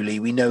Anthony Newley.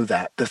 We know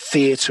that. The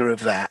theatre of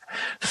that.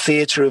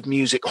 Theatre of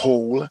Music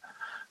Hall,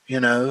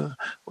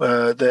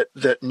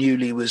 that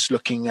Newley was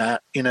looking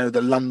at,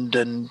 the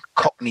London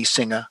Cockney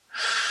singer.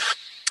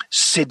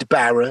 Syd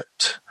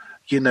Barrett,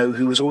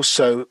 who was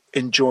also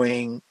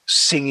enjoying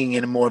singing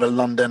in more of a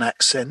London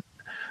accent.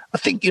 I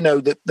think,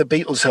 that the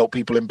Beatles helped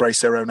people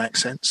embrace their own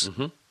accents.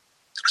 Mm-hmm.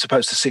 As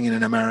opposed to singing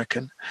in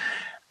American.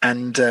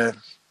 And I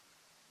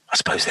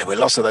suppose there were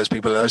lots of those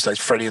people in those days,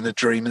 Freddie and the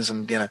Dreamers,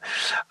 and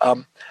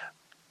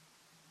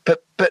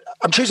but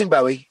I'm choosing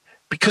Bowie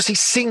because he's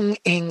singing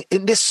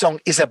in this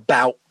song is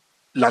about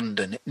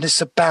London, and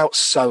it's about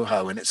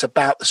Soho, and it's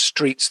about the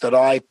streets that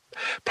I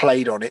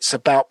played on. It's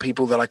about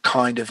people that I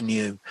kind of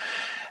knew.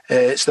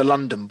 It's the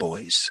London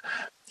Boys,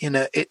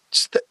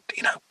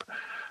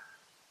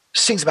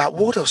 sings about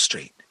Wardour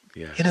Street.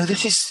 Yeah.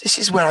 This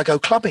is where I go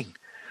clubbing.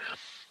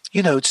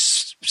 It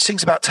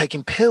sings about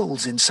taking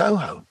pills in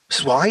Soho. This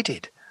is what I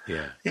did.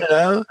 Yeah.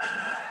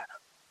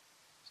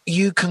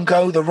 You can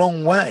go the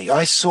wrong way.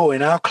 I saw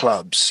in our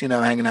clubs,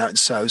 hanging out in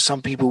Soho,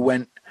 some people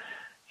went,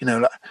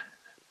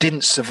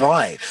 didn't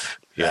survive.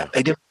 Yeah.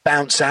 They didn't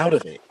bounce out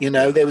of it.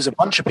 There was a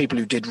bunch of people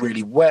who did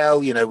really well.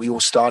 We all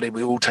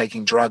were all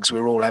taking drugs. We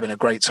were all having a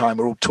great time.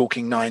 We're all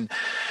talking 9,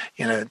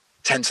 10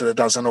 to the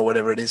dozen or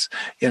whatever it is,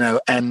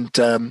 and,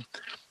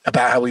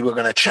 about how we were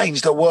going to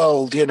change the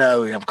world,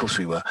 of course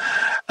we were.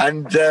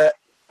 And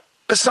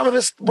but some of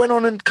us went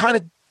on and kind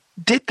of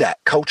did that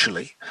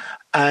culturally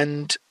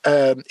and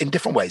in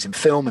different ways, in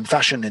film and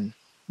fashion and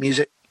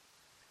music.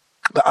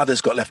 But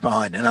others got left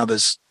behind, and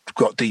others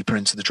got deeper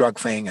into the drug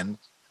thing and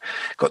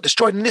got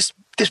destroyed. And this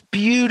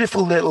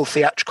beautiful little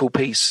theatrical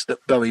piece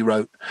that Bowie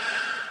wrote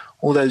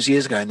all those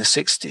years ago in the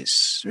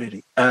 60s,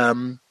 really.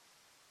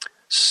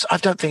 I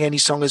don't think any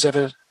song has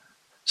ever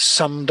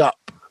summed up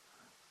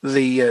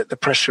the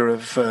pressure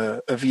of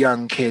a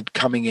young kid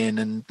coming in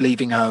and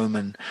leaving home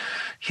and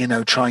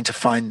trying to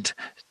find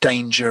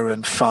danger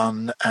and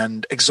fun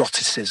and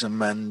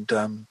exoticism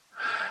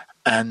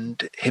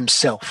and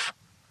himself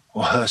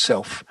or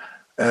herself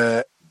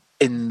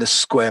in the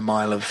square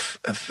mile of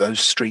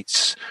those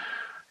streets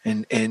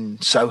in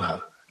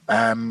Soho.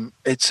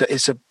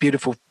 It's a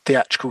beautiful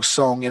theatrical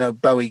song.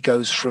 Bowie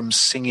goes from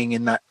singing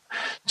in that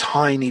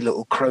tiny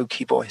little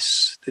croaky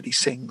voice that he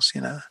sings,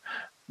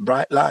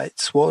 bright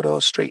lights,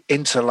 Wardour Street,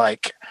 into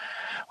like,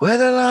 we're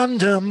the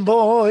London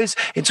Boys,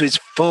 into his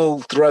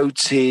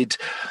full-throated,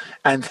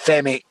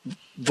 anthemic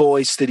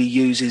voice that he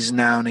uses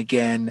now and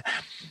again.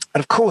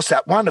 And of course,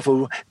 that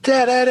wonderful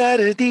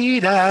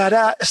da-da-da-da-dee-da-da,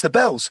 that's the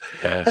bells.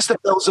 Yeah. That's the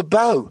bells of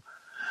Bow.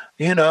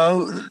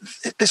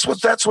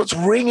 That's what's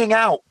ringing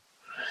out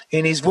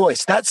in his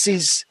voice. That's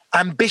his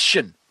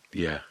ambition.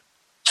 Yeah.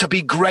 To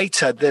be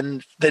greater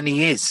than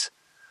he is.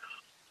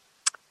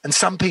 And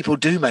some people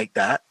do make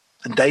that,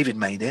 and David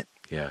made it.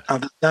 Yeah.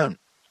 Others don't.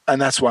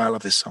 And that's why I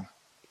love this song.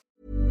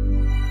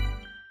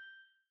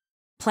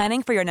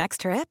 Planning for your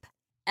next trip?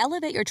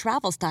 Elevate your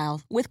travel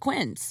style with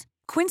Quince.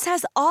 Quince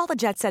has all the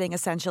jet-setting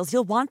essentials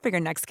you'll want for your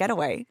next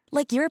getaway,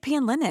 like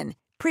European linen,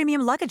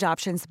 premium luggage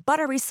options,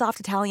 buttery soft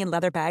Italian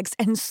leather bags,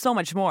 and so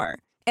much more.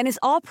 And is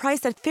all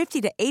priced at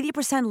 50 to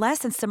 80% less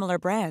than similar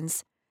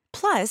brands.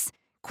 Plus,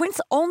 Quince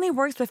only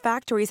works with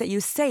factories that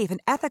use safe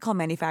and ethical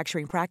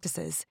manufacturing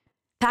practices.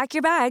 Pack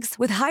your bags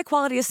with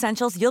high-quality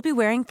essentials you'll be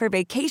wearing for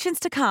vacations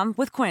to come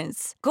with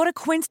Quince. Go to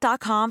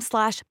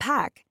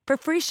quince.com/pack for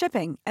free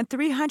shipping and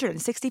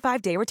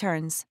 365-day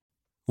returns.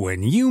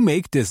 When you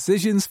make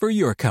decisions for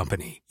your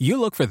company, you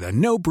look for the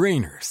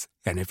no-brainers.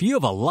 And if you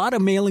have a lot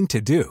of mailing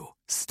to do,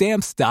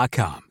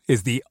 Stamps.com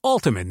is the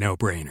ultimate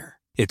no-brainer.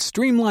 It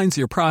streamlines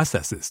your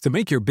processes to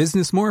make your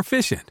business more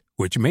efficient,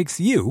 which makes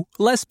you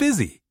less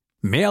busy.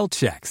 Mail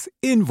checks,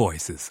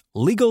 invoices,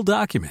 legal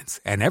documents,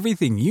 and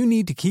everything you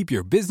need to keep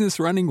your business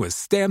running with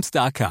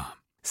Stamps.com.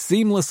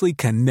 Seamlessly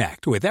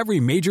connect with every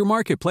major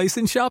marketplace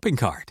and shopping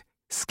cart.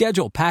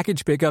 Schedule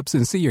package pickups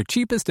and see your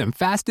cheapest and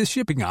fastest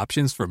shipping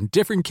options from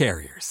different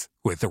carriers,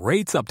 with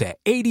rates up to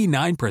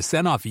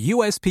 89% off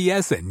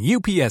USPS and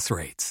UPS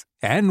rates.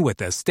 And with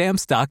the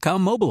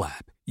Stamps.com mobile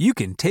app, you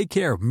can take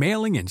care of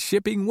mailing and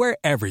shipping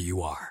wherever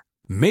you are.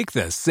 Make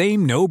the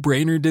same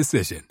no-brainer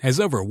decision as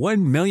over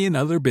 1 million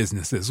other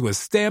businesses with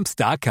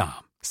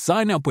Stamps.com.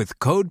 Sign up with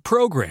code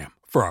PROGRAM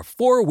for a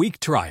 4-week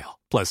trial,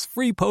 plus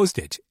free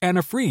postage and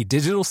a free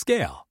digital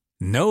scale.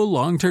 No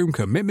long-term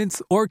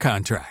commitments or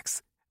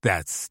contracts.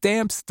 That's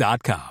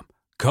Stamps.com.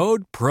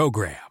 Code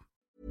PROGRAM.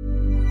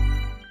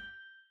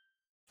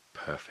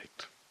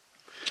 Perfect.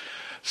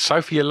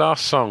 So for your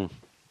last song,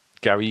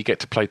 Gary, you get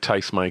to play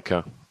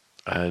Tastemaker.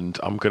 And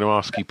I'm going to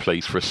ask you,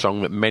 please, for a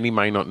song that many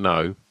may not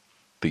know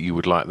that you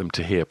would like them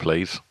to hear,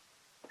 please.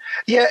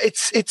 Yeah,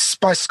 it's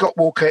by Scott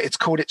Walker. It's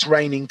called It's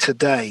Raining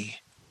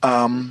Today.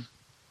 I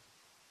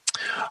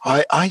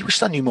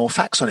wish I knew more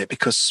facts on it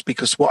because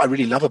what I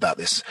really love about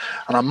this,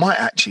 and I might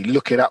actually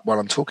look it up while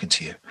I'm talking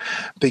to you,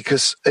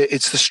 because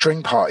it's the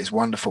string part is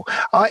wonderful.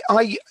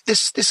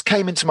 This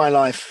came into my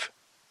life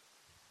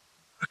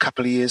a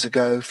few years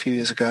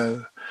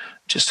ago.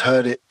 Just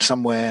heard it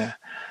somewhere.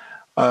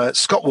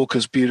 Scott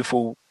Walker's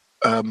beautiful.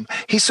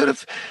 He's sort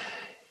of,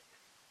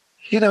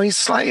 he's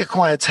slightly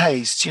acquired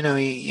taste.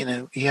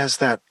 He has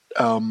that.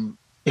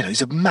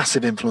 He's a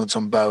massive influence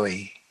on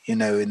Bowie.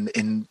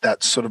 In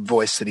that sort of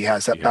voice that he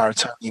has, that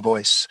baritone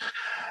voice,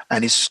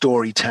 and his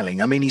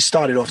storytelling. I mean, he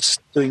started off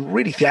doing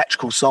really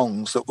theatrical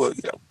songs that were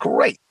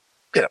great,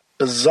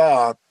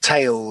 bizarre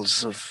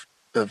tales of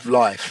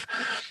life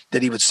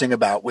that he would sing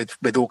about with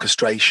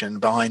orchestration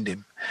behind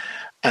him.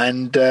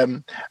 And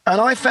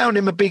I found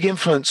him a big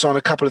influence on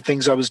a couple of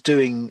things I was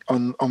doing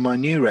on my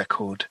new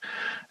record.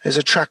 There's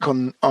a track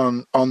on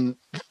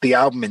the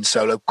album In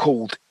Solo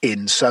called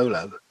In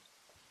Solo,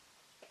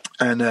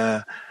 and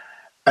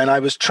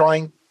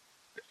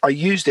I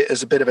used it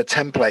as a bit of a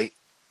template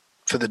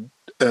for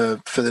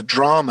the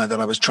drama that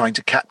I was trying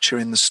to capture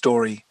in the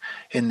story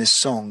in this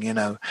song.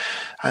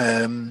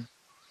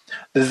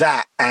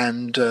 That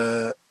and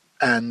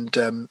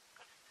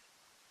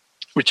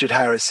Richard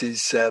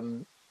Harris's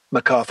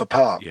MacArthur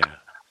Park. Yeah.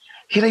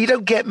 You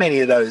don't get many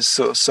of those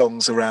sort of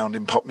songs around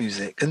in pop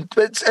music,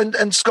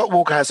 and Scott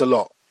Walker has a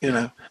lot.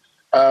 Let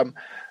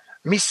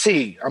me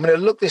see. I'm going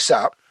to look this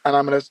up, and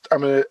I'm going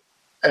to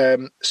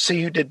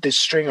see who did this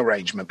string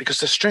arrangement, because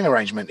the string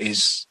arrangement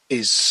is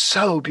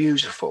so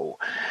beautiful,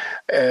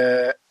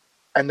 and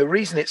the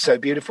reason it's so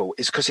beautiful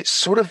is because it's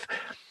sort of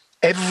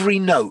every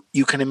note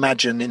you can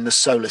imagine in the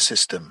solar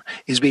system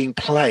is being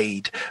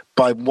played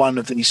by one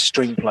of these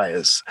string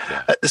players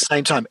at the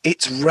same time.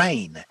 It's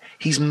rain.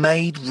 He's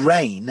made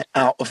rain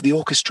out of the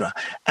orchestra,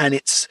 and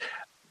it's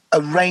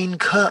a rain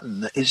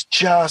curtain that is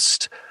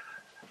just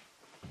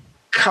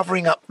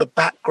covering up the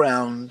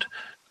background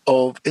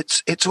of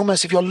it's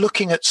almost, if you're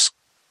looking at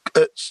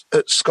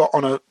Scott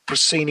on a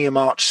proscenium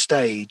arch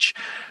stage,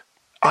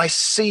 I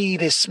see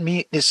this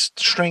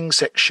string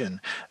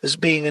section as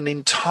being an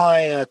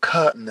entire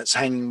curtain that's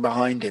hanging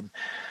behind him.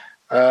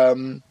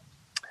 You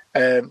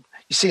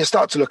see, I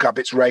start to look up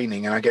It's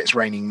Raining, and I get It's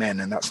Raining Men,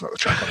 and that's not the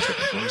track I was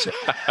looking for, is it?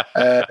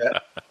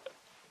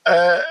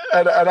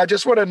 And I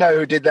just want to know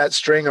who did that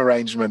string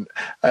arrangement,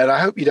 and I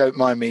hope you don't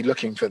mind me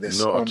looking for this.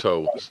 Not at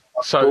all.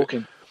 So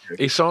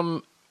it's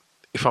on,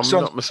 if I'm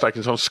not mistaken,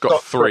 it's on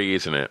Scott 3,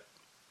 isn't it?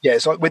 Yeah,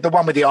 it's with the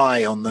one with the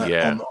eye on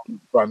the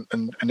front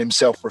and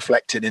himself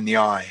reflected in the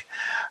eye.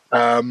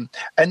 And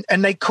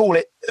they call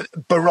it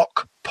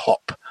Baroque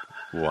pop.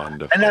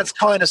 Wonderful. And that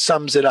kind of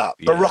sums it up.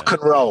 Yeah. Baroque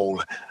and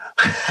roll.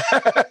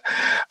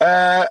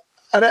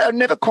 And I've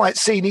never quite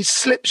seen, he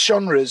slips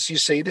genres, you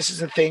see. This is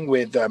the thing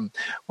with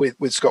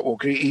Scott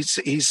Walker. He's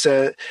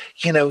a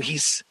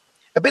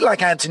bit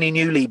like Anthony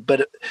Newley,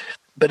 but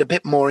a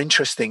bit more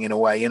interesting in a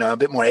way, a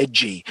bit more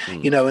edgy,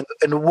 and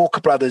the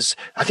Walker Brothers,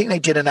 I think they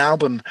did an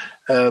album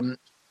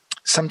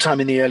sometime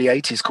in the early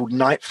 80s called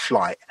Night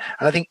Flight.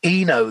 And I think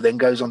Eno then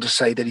goes on to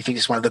say that he thinks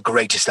it's one of the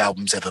greatest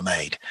albums ever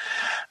made.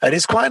 And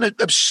it's quite an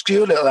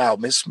obscure little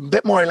album. It's a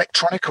bit more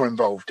electronica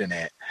involved in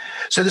it.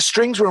 So the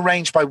strings were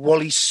arranged by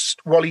Wally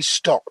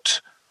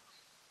Stott.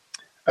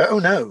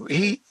 Wally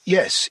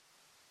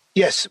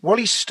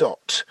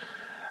Stott,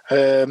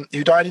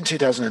 who died in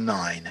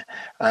 2009.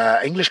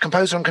 English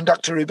composer and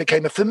conductor who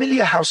became a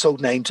familiar household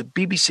name to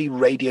BBC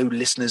radio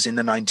listeners in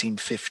the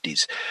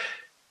 1950s.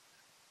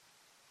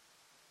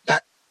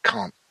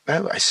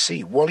 I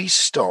see. Wally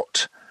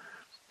Stott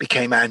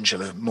became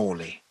Angela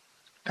Morley.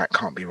 That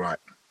can't be right.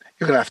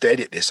 You're going to have to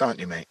edit this, aren't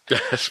you, mate?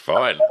 That's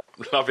fine.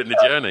 Loving the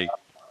journey.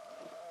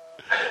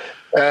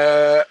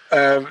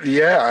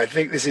 I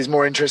think this is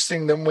more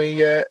interesting than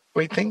we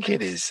think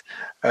it is.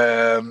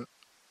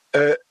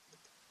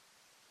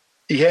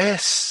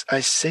 Yes, I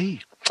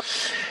see.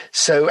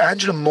 So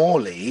Angela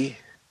Morley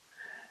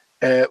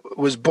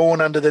was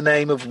born under the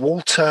name of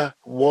Walter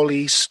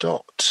Wally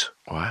Stott.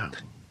 Wow.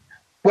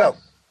 Well,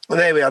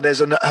 there we are. There's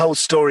a whole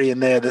story in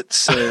there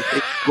that's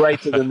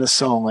greater than the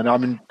song, and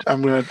I'm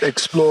going to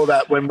explore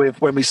that when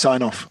we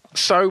sign off.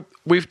 So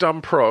we've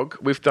done prog,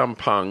 we've done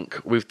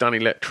punk, we've done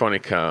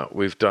electronica,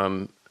 we've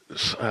done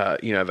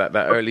that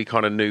early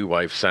kind of new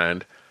wave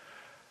sound,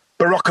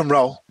 baroque and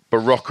roll.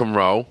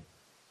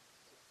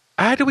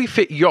 How do we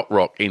fit yacht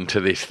rock into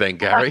this thing,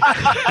 Gary?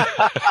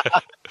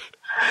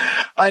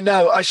 I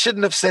know. I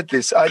shouldn't have said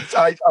this.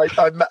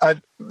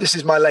 This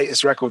is my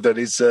latest record. That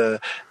is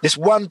this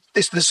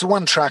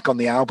one track on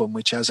the album,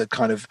 which has a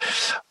kind of,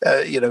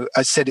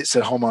 I said it's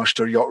a homage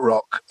to yacht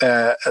rock.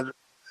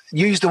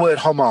 Use the word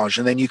homage,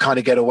 and then you kind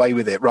of get away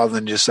with it rather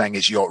than just saying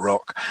it's yacht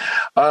rock.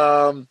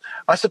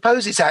 I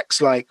suppose it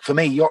acts like, for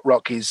me, yacht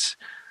rock is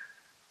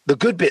the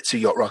good bits of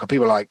yacht rock are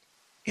people like,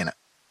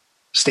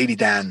 Steely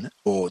Dan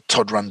or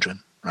Todd Rundgren,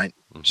 right?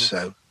 Mm-hmm.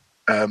 So,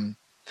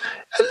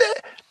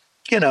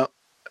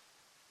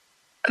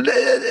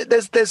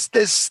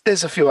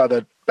 there's a few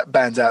other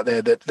bands out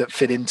there that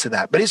fit into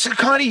that, but it's a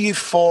kind of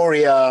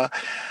euphoria, a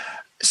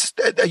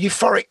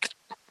euphoric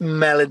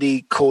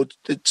melody, chord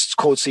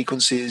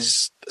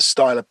sequences,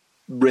 style of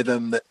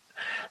rhythm that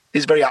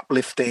is very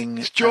uplifting.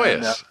 It's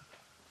joyous.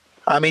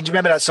 Do you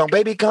remember that song,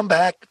 Baby Come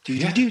Back? Who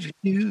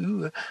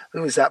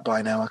is that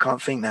by now? I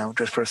can't think now,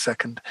 just for a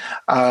second.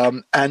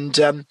 And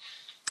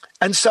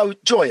so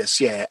joyous,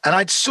 yeah. And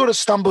I'd sort of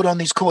stumbled on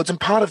these chords, and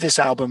part of this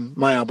album,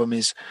 my album,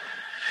 is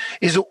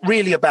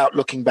really about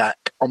looking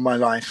back on my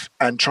life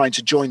and trying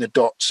to join the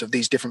dots of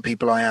these different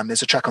people I am.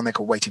 There's a track on there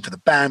called Waiting for the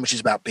Band, which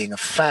is about being a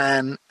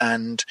fan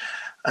and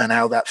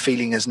how that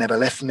feeling has never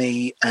left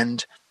me.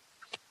 And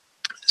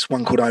there's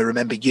one called I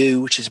Remember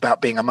You, which is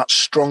about being a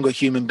much stronger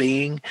human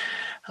being,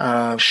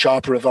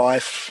 sharper of eye,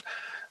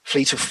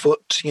 fleet of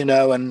foot,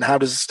 and how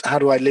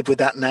do I live with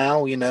that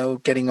now,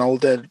 getting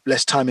older,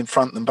 less time in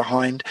front than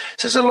behind.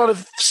 So there's a lot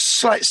of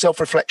slight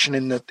self-reflection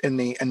in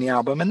the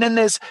album. And then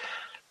there's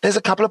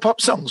a couple of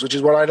pop songs, which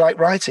is what I like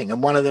writing.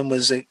 And one of them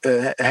was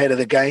Ahead of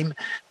the Game.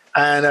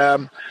 And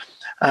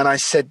I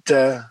said,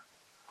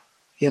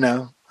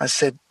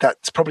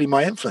 that's probably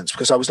my influence,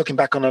 because I was looking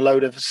back on a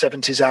load of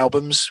 70s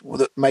albums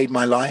that made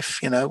my life,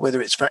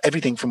 whether it's for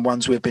everything from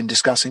ones we've been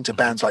discussing to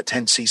bands like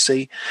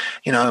 10cc,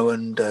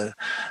 and the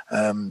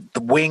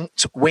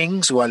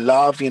Wings, who I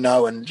love, and, I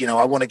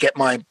want to get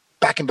my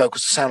backing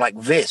vocals to sound like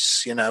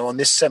this, on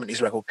this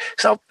 70s record.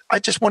 So I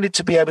just wanted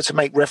to be able to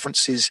make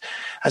references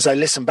as I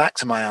listen back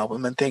to my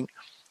album and think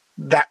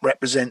that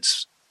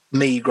represents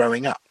me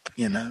growing up,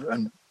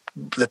 and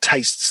the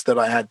tastes that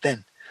I had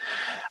then.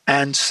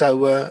 And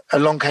so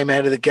along came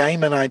Ahead of the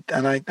Game, and I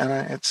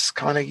it's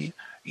kind of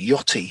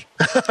yachty.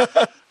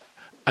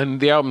 And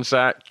the album's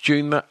out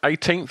June the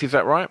 18th, is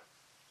that right?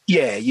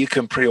 Yeah, you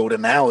can pre-order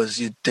now, as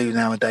you do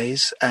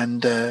nowadays,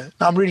 and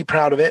I'm really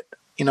proud of it.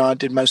 I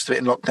did most of it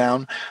in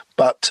lockdown,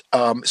 but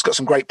it's got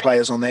some great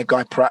players on there.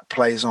 Guy Pratt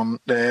plays on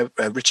there,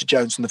 Richard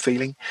Jones from The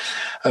Feeling,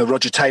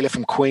 Roger Taylor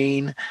from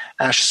Queen,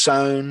 Ash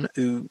Sohn,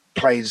 who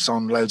plays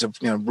on loads of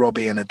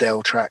Robbie and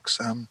Adele tracks.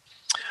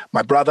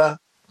 My brother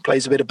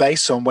plays a bit of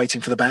bass on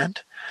Waiting for the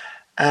Band,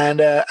 and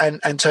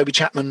Toby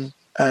Chapman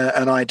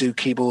and I do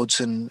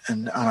keyboards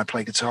and I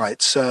play guitar.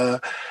 It's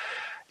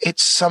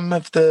some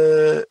of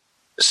the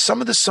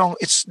song.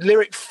 It's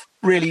lyric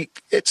really.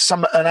 It's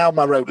an album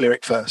I wrote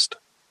lyric first,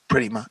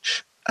 pretty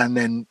much, and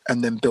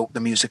then built the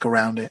music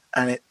around it.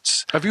 And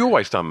it's. Have you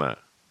always done that?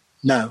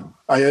 No,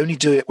 I only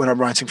do it when I'm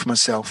writing for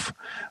myself.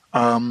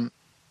 I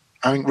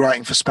think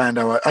writing for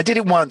Spandau, I did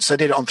it once. I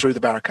did it on Through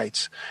the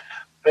Barricades,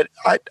 but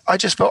I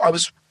just felt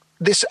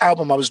this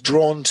album I was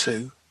drawn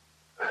to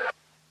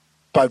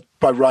by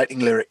writing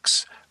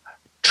lyrics,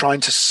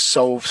 trying to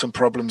solve some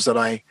problems that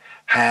I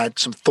had,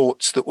 some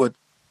thoughts that were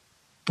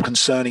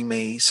concerning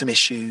me, some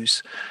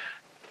issues,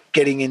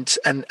 getting into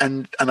and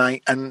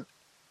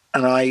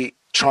I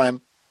try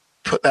and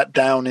put that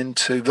down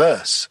into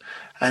verse,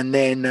 and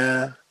then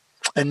there's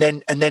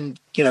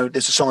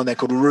a song on there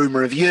called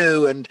Rumor of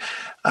You, and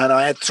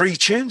I had 3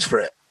 tunes for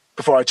it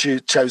before I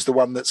chose the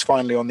one that's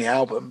finally on the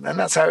album. And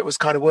that's how it was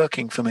kind of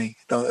working for me,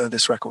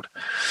 this record.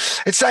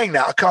 It's saying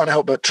that I can't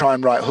help but try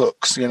and write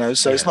hooks, you know,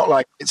 so it's not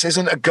like, it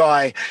isn't a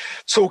guy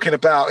talking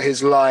about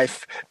his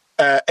life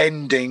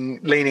ending,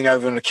 leaning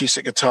over an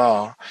acoustic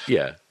guitar.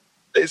 Yeah.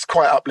 It's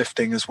quite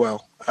uplifting as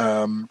well.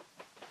 And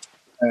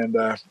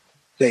there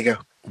you go.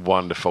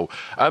 Wonderful.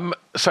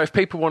 So if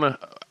people want to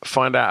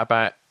find out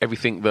about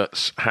everything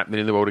that's happening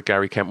in the world of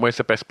Gary Kemp, where's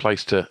the best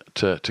place to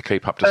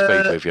keep up to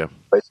speed with you?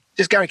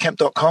 Just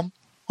GaryKemp.com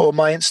or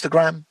my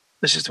Instagram.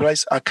 This is the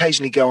place. I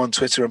occasionally go on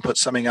Twitter and put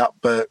something up,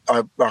 but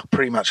I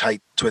pretty much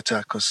hate Twitter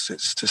because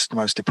it's just the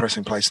most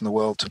depressing place in the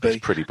world to be. It's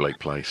a pretty bleak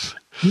place.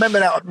 Remember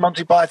that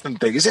Monty Python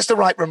thing? Is this the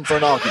right room for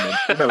an argument?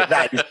 Remember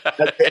that is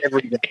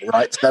every day,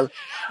 right? So,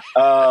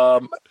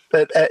 so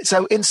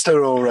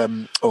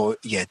Insta or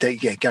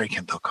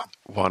GaryKemp.com.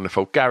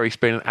 Wonderful, Gary. It's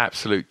been an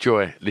absolute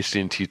joy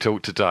listening to you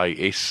talk today.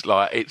 It's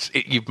like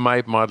you've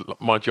made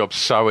my job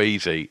so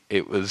easy.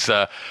 It was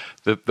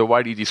the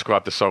way you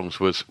described the songs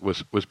was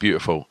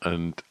beautiful,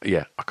 and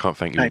yeah, I can't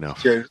thank you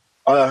enough. You.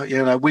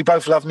 You know, we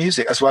both love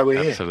music. That's why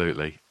we're here.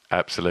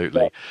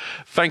 Absolutely. Yeah.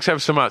 Thanks ever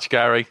so much,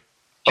 Gary.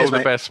 Cheers, all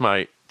the best,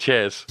 mate.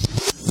 Cheers.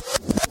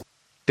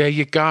 There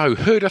you go.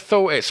 Who'd have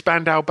thought it?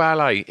 Spandau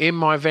Ballet in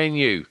my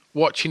venue,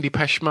 watching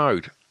Depeche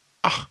Mode.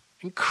 Oh,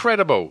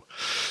 incredible.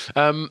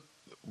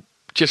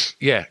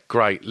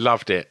 Great.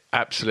 Loved it.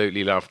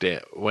 Absolutely loved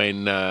it.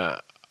 When I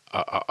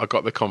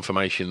got the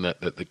confirmation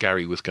that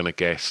Gary was going to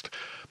guest,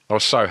 I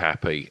was so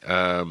happy.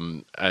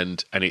 And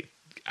it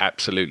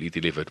absolutely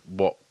delivered.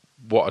 What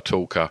a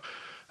talker.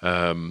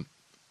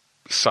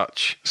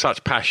 Such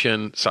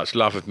passion, such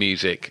love of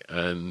music,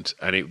 and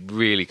it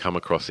really come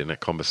across in that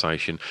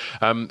conversation.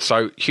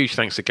 So huge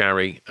thanks to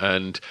Gary,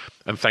 and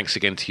thanks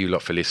again to you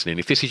lot for listening.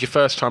 If this is your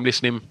first time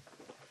listening,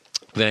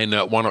 then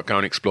why not go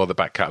and explore the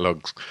back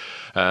catalogues,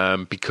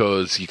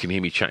 because you can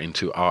hear me chatting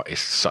to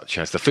artists such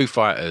as the Foo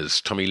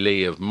Fighters, Tommy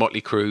Lee of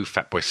Motley Crue,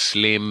 Fatboy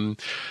Slim.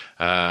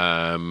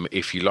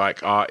 If you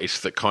like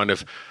artists that kind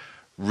of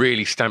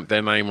really stamped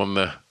their name on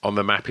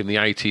the map in the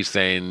 80s,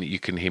 then you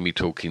can hear me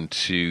talking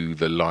to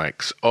the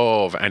likes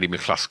of Andy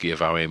McCluskey of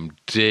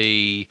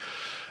OMD,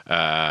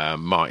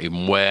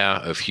 Martin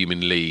Ware of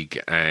Human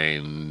League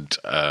and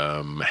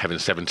Heaven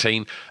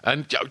 17.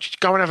 And just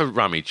go and have a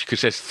rummage,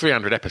 because there's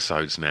 300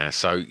 episodes now,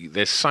 so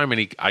there's so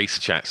many ace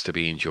chats to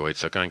be enjoyed,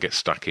 so go and get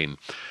stuck in,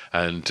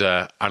 and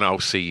I'll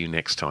see you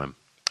next time.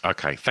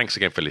 Okay, thanks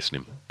again for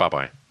listening.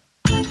 Bye-bye.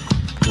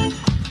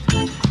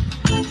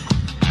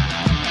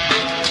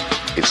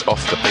 It's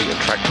Off the Beaten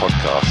Track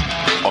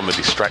podcast on the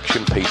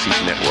Distraction Pieces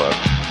Network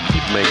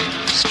with me,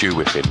 Stu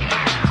Whiffen.